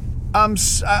now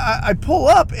I pull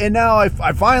up, and now I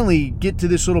finally get to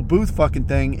this little booth fucking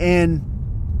thing, and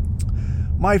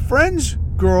my friend's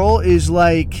girl is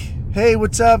like, hey,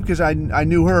 what's up? Because I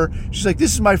knew her. She's like,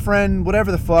 this is my friend,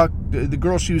 whatever the fuck, the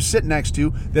girl she was sitting next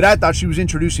to that I thought she was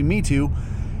introducing me to.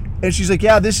 And she's like,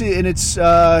 yeah, this is, and it's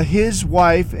his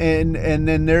wife, and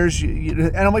then there's,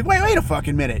 and I'm like, wait a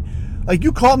fucking minute. Like,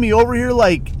 you called me over here,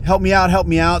 like, help me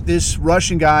out. This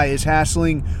Russian guy is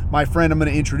hassling my friend I'm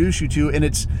going to introduce you to, and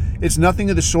it's nothing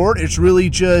of the sort. It's really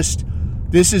just,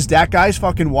 this is that guy's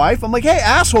fucking wife. I'm like, hey,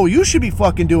 asshole, you should be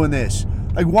fucking doing this.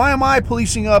 Like, why am I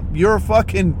policing up your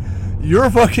fucking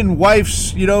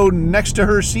wife's, you know, next to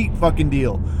her seat fucking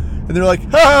deal? And they're like,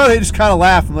 oh, they just kind of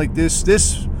laugh. I'm like,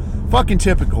 this fucking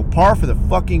typical, par for the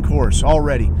fucking course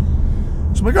already.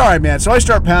 So I'm like, all right, man. So I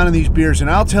start pounding these beers, and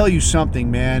I'll tell you something,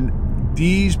 man.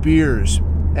 These beers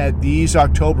at these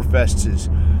Oktoberfests,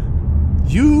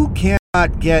 you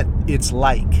cannot get its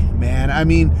like, man. I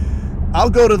mean, I'll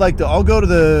go to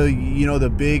the, you know, the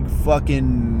big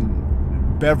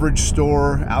fucking beverage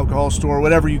store, alcohol store,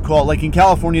 whatever you call it. Like in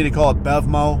California, they call it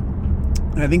Bevmo.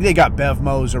 And I think they got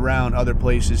Bevmos around other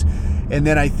places. And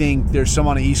then I think there's some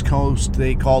on the East Coast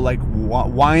they call like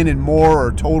Wine and More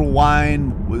or Total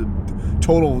Wine,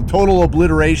 total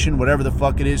obliteration, whatever the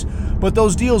fuck it is. But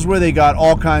those deals where they got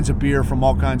all kinds of beer from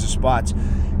all kinds of spots.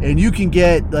 And you can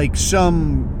get like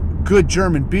some good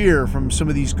German beer from some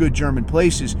of these good German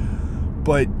places.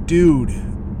 But dude,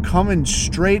 coming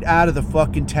straight out of the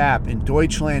fucking tap in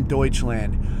Deutschland,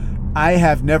 I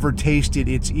have never tasted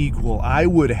its equal. I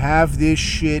would have this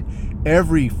shit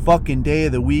every fucking day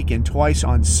of the week and twice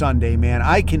on Sunday, man.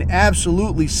 I can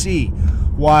absolutely see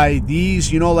why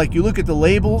these, you know, like you look at the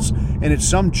labels and it's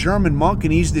some German monk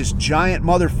and he's this giant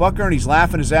motherfucker and he's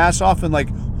laughing his ass off and like,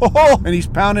 oh, and he's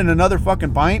pounding another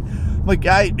fucking pint. I'm like,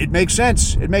 it makes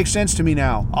sense. It makes sense to me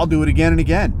now. I'll do it again and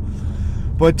again.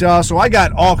 But so I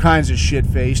got all kinds of shit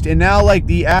faced, and now like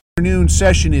the afternoon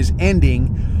session is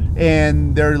ending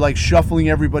and they're like shuffling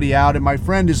everybody out, and my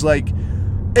friend is like,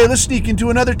 hey, let's sneak into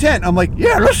another tent. I'm like,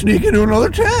 yeah, let's sneak into another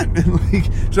tent. And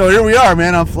like, so here we are,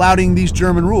 man. I'm flouting these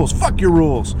German rules. Fuck your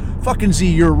rules. Fucking Z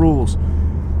your rules.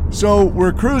 So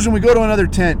we're cruising. We go to another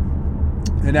tent.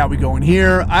 And now we go in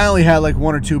here. I only had like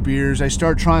 1 or 2 beers. I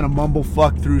start trying to mumble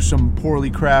fuck through some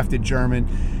poorly crafted German.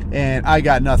 And I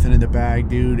got nothing in the bag,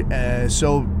 dude.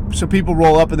 So people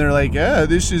roll up and they're like,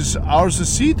 this is ours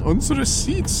seat, unsere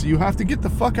seats. You have to get the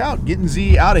fuck out. Getting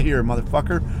Z out of here,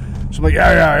 motherfucker. So I'm like,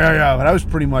 yeah. But I was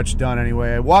pretty much done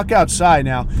anyway. I walk outside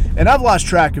now, and I've lost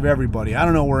track of everybody. I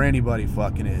don't know where anybody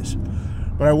fucking is.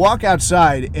 But I walk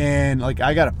outside, and, like,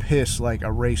 I gotta piss like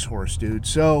a racehorse, dude.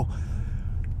 So,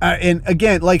 and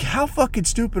again, like, how fucking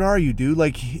stupid are you, dude?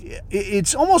 Like,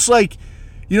 it's almost like,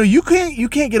 you know, you can't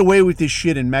get away with this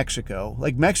shit in Mexico.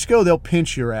 Like, Mexico, they'll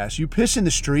pinch your ass. You piss in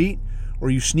the street, or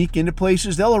you sneak into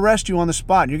places, they'll arrest you on the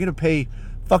spot, and you're gonna pay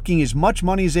fucking as much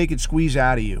money as they could squeeze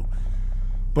out of you.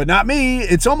 But not me.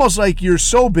 It's almost like you're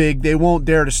so big they won't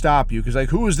dare to stop you. Because,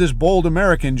 like, who is this bold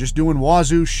American just doing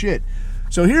wazoo shit?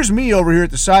 So here's me over here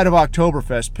at the side of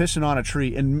Oktoberfest pissing on a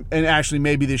tree. And actually,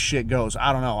 maybe this shit goes.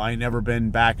 I don't know. I ain't never been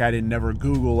back. I didn't never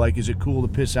Google, like, is it cool to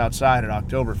piss outside at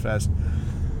Oktoberfest?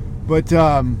 But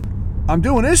I'm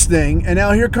doing this thing. And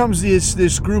now here comes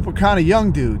this group of kind of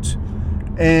young dudes.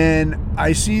 And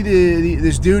I see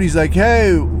this dude. He's like,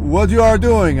 hey, what you are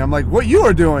doing? I'm like, what you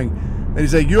are doing? And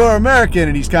he's like, you're American.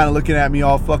 And he's kind of looking at me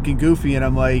all fucking goofy. And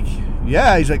I'm like,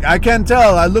 yeah. He's like, I can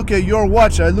tell. I look at your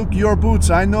watch. I look at your boots.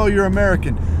 I know you're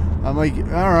American. I'm like,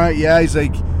 all right, yeah. He's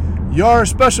like, you're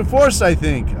Special Force, I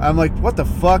think. I'm like, what the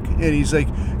fuck? And he's like,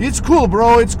 it's cool,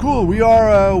 bro. It's cool. We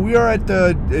are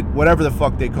at whatever the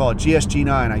fuck they call it, GSG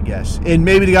 9, I guess. And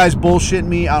maybe the guy's bullshitting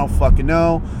me. I don't fucking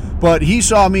know. But he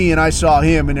saw me and I saw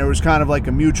him, and there was kind of like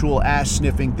a mutual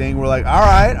ass-sniffing thing. We're like, all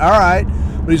right.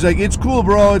 But he's like, it's cool,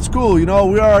 bro. It's cool. You know,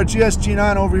 we are at GSG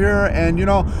 9 over here, and, you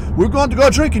know, we're going to go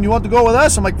drinking. You want to go with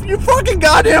us? I'm like, you're fucking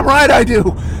goddamn right I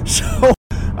do. So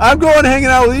I'm going hanging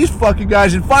out with these fucking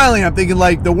guys, and finally I'm thinking,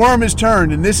 like, the worm is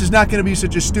turned, and this is not going to be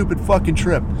such a stupid fucking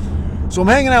trip. So I'm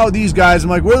hanging out with these guys. I'm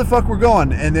like, where the fuck we're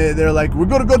going? And they're like, we're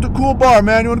going to go to Cool Bar,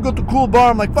 man. You want to go to Cool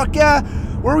Bar? I'm like, fuck yeah.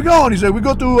 Where are we going? He's like, we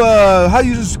go to, how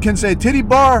you just can say, titty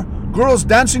bar, girls,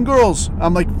 dancing girls.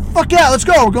 I'm like, fuck yeah, let's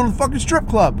go. We're going to the fucking strip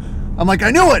club. I'm like,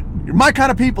 I knew it. You're my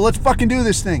kind of people. Let's fucking do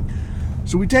this thing.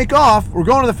 So we take off. We're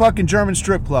going to the fucking German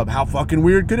strip club. How fucking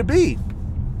weird could it be?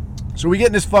 So we get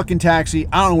in this fucking taxi.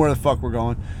 I don't know where the fuck we're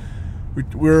going.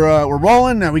 We're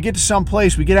rolling, and we get to some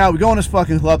place. We get out. We go in this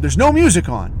fucking club. There's no music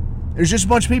on. There's just a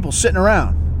bunch of people sitting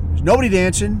around. There's nobody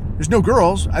dancing. There's no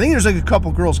girls. I think there's like a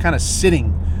couple girls kind of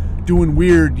sitting, doing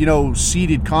weird,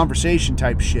 seated conversation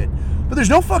type shit. But there's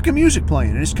no fucking music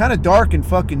playing. And it's kind of dark and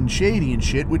fucking shady and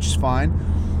shit, which is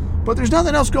fine. But there's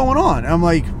nothing else going on. And I'm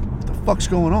like, what the fuck's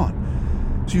going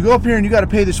on? So you go up here and you got to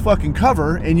pay this fucking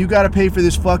cover, and you got to pay for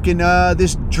this fucking,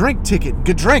 this drink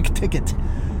ticket.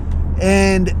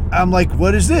 And I'm like,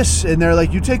 what is this? And they're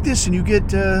like, you take this and you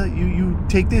get, you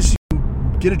take this,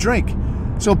 you get a drink.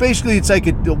 So basically it's like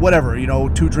a, whatever,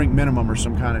 2-drink minimum or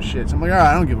some kind of shit. So I'm like, all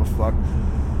right, I don't give a fuck.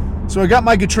 So I got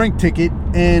my drink ticket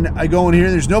and I go in here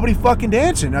and there's nobody fucking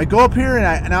dancing. I go up here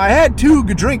and I had 2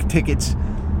 drink tickets,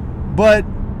 but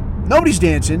nobody's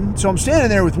dancing. So I'm standing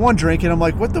there with 1 drink and I'm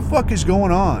like, what the fuck is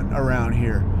going on around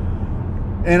here?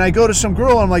 And I go to some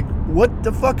girl and I'm like, what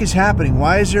the fuck is happening?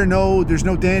 Why is there's no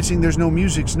dancing, there's no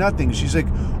music, nothing? She's like,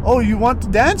 oh, you want to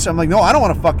dance? I'm like, no, I don't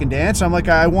want to fucking dance. I'm like,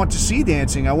 I want to see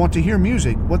dancing. I want to hear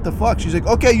music. What the fuck? She's like,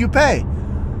 okay, you pay.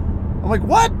 I'm like,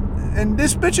 what? And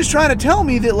this bitch is trying to tell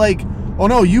me that like, oh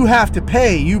no, you have to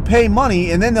pay. You pay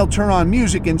money and then they'll turn on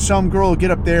music and some girl will get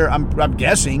up there, I'm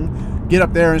guessing, get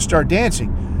up there and start dancing.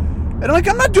 And I'm like,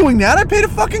 I'm not doing that. I paid a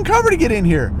fucking cover to get in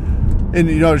here.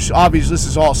 And, obviously this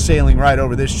is all sailing right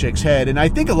over this chick's head. And I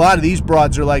think a lot of these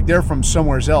broads are like, they're from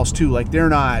somewhere else too. Like, they're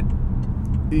not,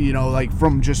 like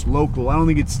from just local. I don't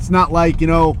think it's not like,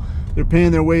 they're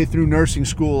paying their way through nursing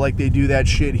school like they do that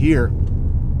shit here.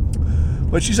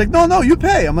 But she's like, no, you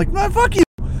pay. I'm like, no, fuck you.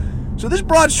 So this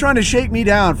broad's trying to shake me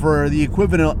down for the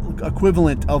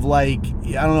equivalent of like,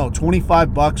 I don't know,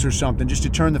 $25 or something just to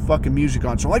turn the fucking music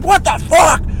on. So I'm like, what the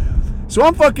fuck? So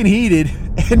I'm fucking heated.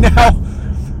 And now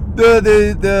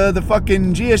the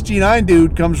fucking GSG9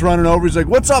 dude comes running over. He's like,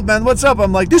 what's up, man? What's up?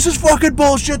 I'm like, this is fucking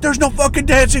bullshit. There's no fucking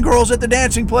dancing girls at the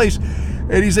dancing place.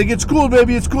 And he's like, it's cool,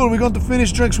 baby. It's cool. We're going to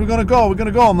finish drinks. We're going to go.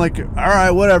 I'm like, all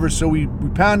right, whatever. So we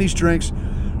pound these drinks.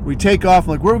 We take off.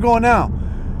 I'm like, where are we going now?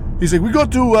 He's like, we go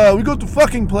to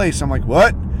fucking place. I'm like,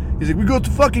 what? He's like, we go to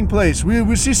fucking place.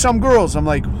 We see some girls. I'm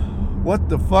like, what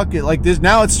the fuck? Like this,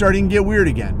 now it's starting to get weird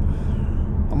again.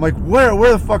 I'm like,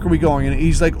 where the fuck are we going? And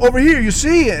he's like, over here, you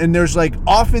see? And there's like,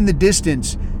 off in the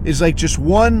distance is like just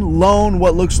one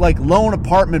what looks like lone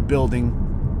apartment building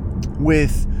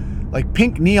with like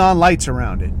pink neon lights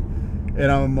around it.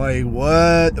 And I'm like,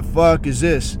 what the fuck is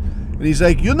this? And he's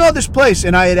like, you know this place.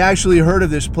 And I had actually heard of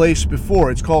this place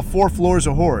before. It's called 4 Floors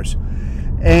of Horrors.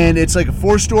 And it's like a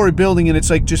 4-story building and it's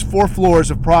like just 4 floors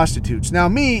of prostitutes. Now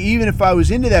me, even if I was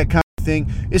into that kind of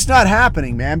thing, it's not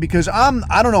happening, man, because I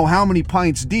don't know how many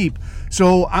pints deep,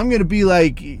 so I'm gonna be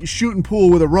like shooting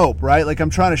pool with a rope, right? Like I'm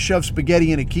trying to shove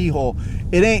spaghetti in a keyhole.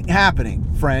 It ain't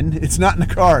happening, friend. It's not in the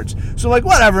cards. So like,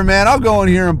 whatever, man, I'll go in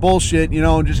here and bullshit,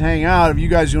 and just hang out if you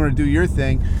guys want to do your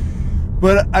thing.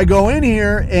 But I go in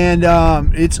here and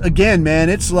it's, again, man,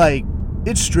 it's like,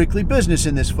 it's strictly business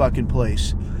in this fucking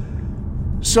place.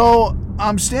 So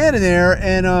I'm standing there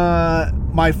and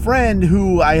my friend,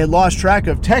 who I had lost track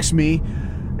of, texts me,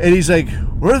 and he's like,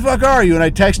 where the fuck are you? And I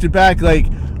texted back like,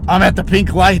 I'm at the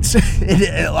pink lights.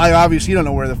 I obviously don't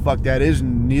know where the fuck that is,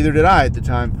 and neither did I at the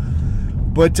time.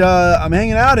 But I'm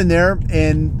hanging out in there,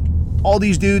 and all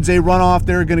these dudes, they run off.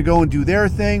 They're going to go and do their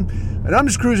thing. And I'm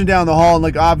just cruising down the hall, and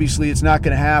like, obviously it's not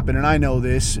going to happen, and I know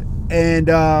this. And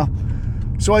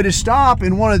so I just stop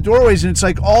in one of the doorways, and it's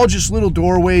like all just little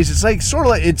doorways. It's like sort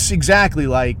of like, it's exactly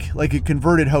like a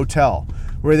converted hotel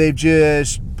where they've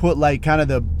just put like kind of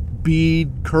the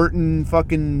bead curtain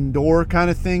fucking door kind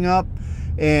of thing up,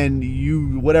 and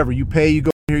you pay, you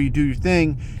go here, you do your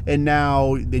thing, and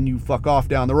then you fuck off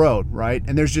down the road, right?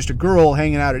 And there's just a girl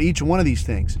hanging out at each one of these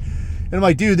things. And I'm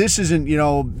like, dude, this isn't,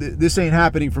 this ain't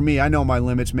happening for me. I know my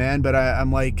limits, man. But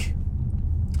I'm like,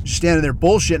 just standing there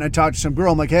bullshit, and I talk to some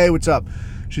girl. I'm like, hey, what's up?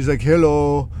 She's like,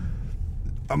 hello.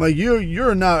 I'm like,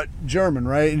 you're not German,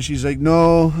 right? And she's like,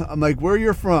 no. I'm like, where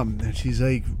you're from? And she's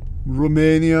like,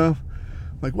 Romania.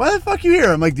 I'm like, why the fuck you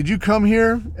here? I'm like, did you come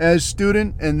here as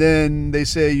student? And then they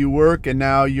say you work and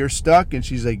now you're stuck? And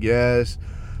she's like, yes.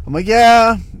 I'm like,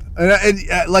 yeah.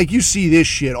 And like, you see this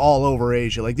shit all over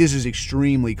Asia. Like, this is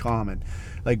extremely common.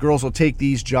 Like, girls will take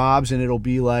these jobs and it'll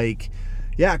be like,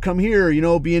 yeah, come here, you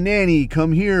know, be a nanny,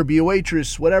 come here, be a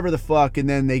waitress, whatever the fuck. And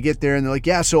then they get there and they're like,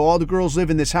 yeah, so all the girls live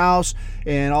in this house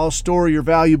and I'll store your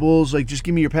valuables. Like, just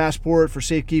give me your passport for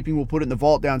safekeeping. We'll put it in the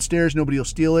vault downstairs. Nobody will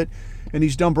steal it. And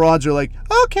these dumb broads are like,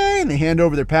 okay. And they hand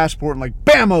over their passport and like,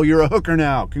 bammo, you're a hooker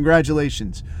now.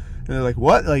 Congratulations. And they're like,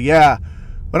 what? Like, yeah,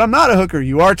 but I'm not a hooker.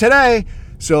 You are today.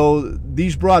 So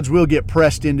these broads will get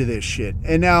pressed into this shit.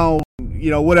 And now,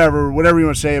 you know, whatever you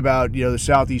want to say about, you know, the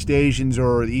Southeast Asians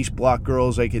or the East Bloc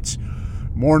girls, like, it's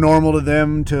more normal to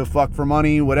them to fuck for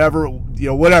money, whatever, you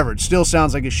know, whatever. It still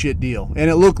sounds like a shit deal.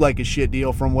 And it looked like a shit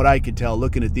deal from what I could tell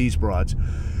looking at these broads.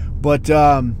 But,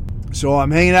 so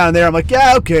I'm hanging out in there. I'm like,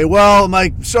 yeah, okay, well, I'm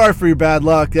like, sorry for your bad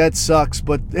luck. That sucks.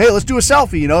 But, hey, let's do a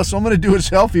selfie, you know? So I'm going to do a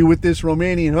selfie with this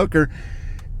Romanian hooker.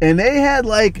 And they had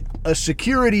like a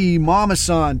security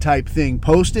mama-san type thing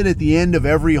posted at the end of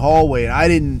every hallway. And I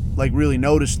didn't like really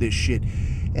notice this shit.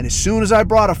 And as soon as I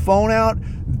brought a phone out,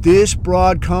 this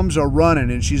broad comes a-running.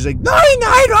 And she's like, "Nein,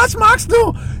 was machst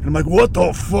du?" And I'm like, what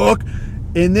the fuck?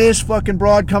 And this fucking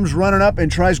broad comes running up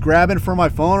and tries grabbing for my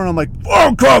phone. And I'm like,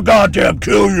 oh, God, goddamn,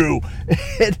 kill you.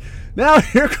 And now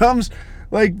here comes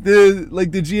like the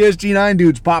GSG9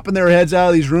 dudes popping their heads out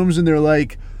of these rooms. And they're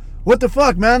like, what the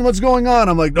fuck, man? What's going on?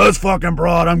 I'm like, that's fucking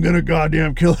broad. I'm gonna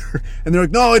goddamn kill her. And they're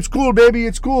like, no, it's cool, baby.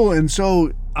 It's cool. And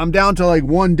so I'm down to like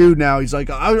one dude now. He's like,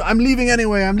 I'm leaving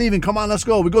anyway. I'm leaving. Come on, let's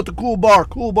go. We go to cool bar.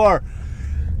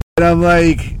 And I'm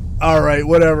like, all right,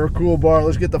 whatever. Cool bar.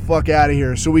 Let's get the fuck out of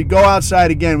here. So we go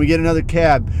outside again. We get another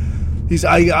cab.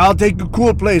 I'll take the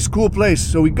cool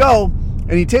place. So we go,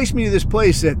 and he takes me to this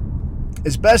place that,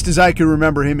 as best as I can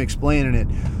remember him explaining it,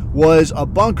 was a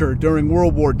bunker during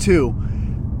World War II.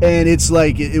 And it's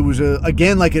like, it was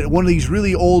one of these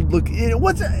really old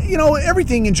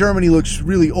everything in Germany looks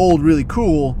really old, really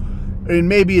cool. And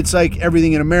maybe it's like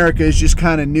everything in America is just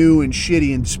kind of new and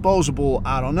shitty and disposable.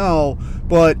 I don't know.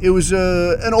 But it was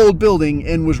an old building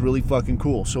and was really fucking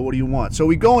cool. So what do you want? So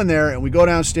we go in there and we go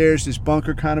downstairs, this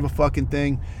bunker kind of a fucking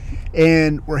thing.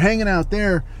 And we're hanging out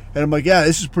there. And I'm like, yeah,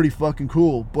 this is pretty fucking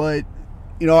cool. But,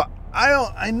 you know,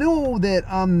 I know that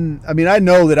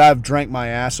I've drank my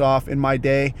ass off in my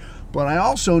day, but I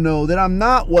also know that I'm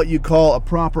not what you call a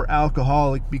proper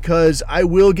alcoholic, because I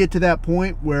will get to that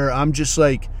point where I'm just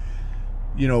like,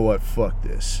 you know what, fuck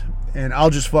this. And I'll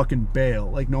just fucking bail.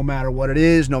 Like, no matter what it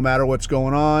is, no matter what's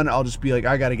going on, I'll just be like,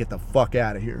 I got to get the fuck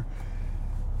out of here.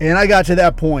 And I got to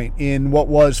that point in what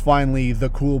was finally the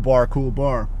cool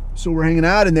bar. So we're hanging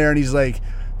out in there and he's like,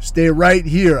 stay right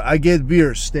here. I get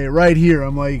beers. Stay right here.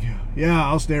 I'm like, yeah,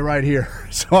 I'll stay right here.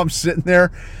 So I'm sitting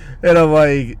there, and I'm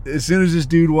like, as soon as this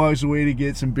dude walks away to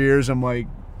get some beers, I'm like,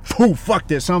 oh, fuck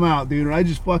this. I'm out, dude. And I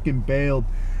just fucking bailed.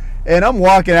 And I'm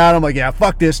walking out. I'm like, yeah,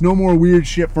 fuck this. No more weird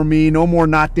shit for me. No more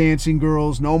not dancing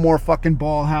girls. No more fucking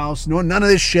ball house. No, none of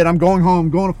this shit. I'm going home.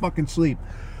 I'm going to fucking sleep.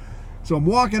 So I'm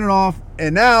walking it off,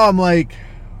 and now I'm like,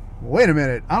 wait a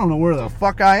minute. I don't know where the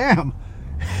fuck I am.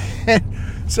 And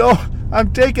so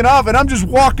I'm taking off, and I'm just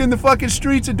walking the fucking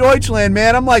streets of Deutschland,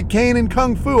 man. I'm like Kane in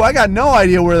Kung Fu. I got no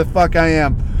idea where the fuck I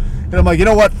am. And I'm like, you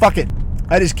know what? Fuck it.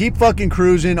 I just keep fucking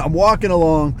cruising. I'm walking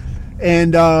along,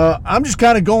 and I'm just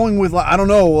kind of going with, I don't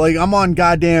know, like I'm on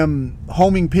goddamn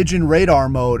homing pigeon radar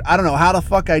mode. I don't know how the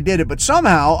fuck I did it, but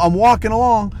somehow I'm walking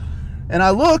along, and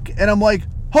I look, and I'm like,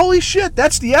 holy shit,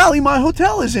 that's the alley my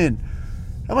hotel is in.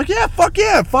 I'm like, yeah, fuck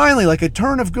yeah, finally, like a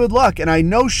turn of good luck. And I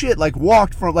no shit, like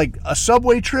walked for like a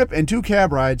subway trip and 2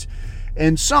 cab rides,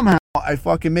 and somehow I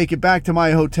fucking make it back to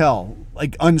my hotel,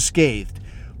 like unscathed.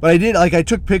 But I did, like, I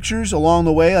took pictures along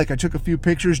the way, like I took a few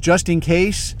pictures just in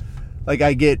case, like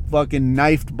I get fucking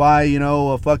knifed by, you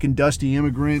know, a fucking dusty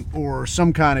immigrant or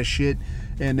some kind of shit,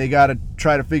 and they gotta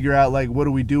try to figure out, like, what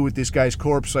do we do with this guy's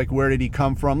corpse? Like, where did he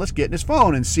come from? Let's get in his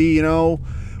phone and see, you know,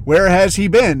 where has he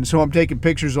been? So I'm taking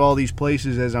pictures of all these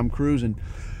places as I'm cruising.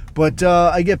 But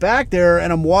I get back there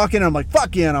and I'm walking and I'm like,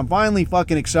 fuck yeah, and I'm finally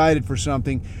fucking excited for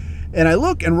something. And I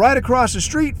look, and right across the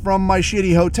street from my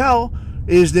shitty hotel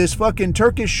is this fucking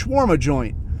Turkish shawarma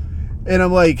joint. And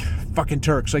I'm like, fucking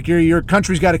Turks. Like, your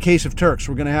country's got a case of Turks.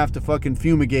 We're going to have to fucking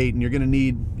fumigate, and you're going to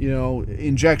need, you know,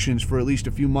 injections for at least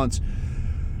a few months.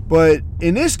 But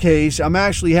in this case, I'm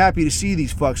actually happy to see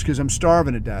these fucks because I'm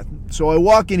starving to death. So I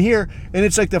walk in here, and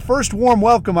it's like the first warm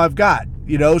welcome I've got,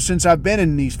 you know, since I've been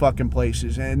in these fucking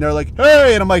places. And they're like,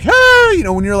 hey, and I'm like, hey, you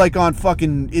know, when you're like on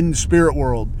fucking in the spirit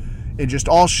world and just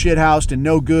all shithoused and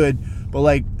no good, but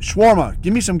like, shawarma,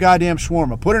 give me some goddamn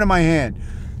shawarma, put it in my hand.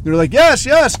 They're like,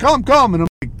 yes, come. And I'm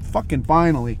like, fucking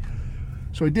finally.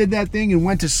 So I did that thing and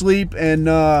went to sleep, and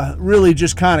really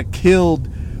just kind of killed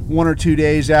 1 or 2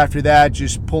 days after that,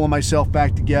 just pulling myself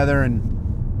back together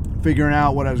and figuring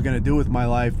out what I was going to do with my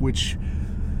life, which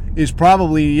is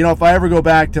probably, you know, if I ever go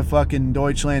back to fucking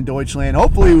Deutschland,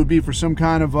 hopefully it would be for some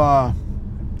kind of,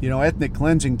 you know, ethnic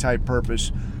cleansing type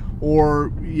purpose.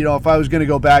 Or, you know, if I was going to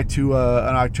go back to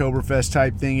an Oktoberfest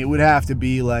type thing, it would have to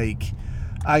be like,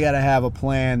 I got to have a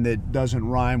plan that doesn't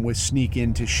rhyme with sneak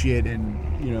into shit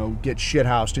and, you know, get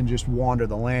shithoused and just wander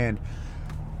the land.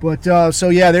 But, so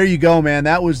yeah, there you go, man.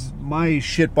 That was my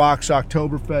shitbox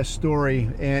Oktoberfest story.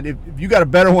 And if you got a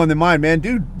better one than mine, man,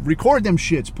 dude, record them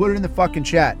shits. Put it in the fucking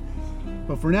chat.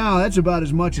 But for now, that's about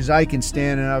as much as I can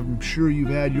stand, and I'm sure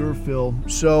you've had your fill.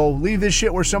 So leave this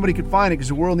shit where somebody can find it, because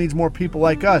the world needs more people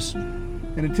like us.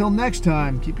 And until next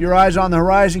time, keep your eyes on the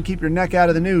horizon, keep your neck out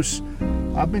of the noose.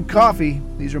 I've been Coffee.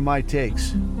 These are my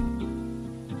takes.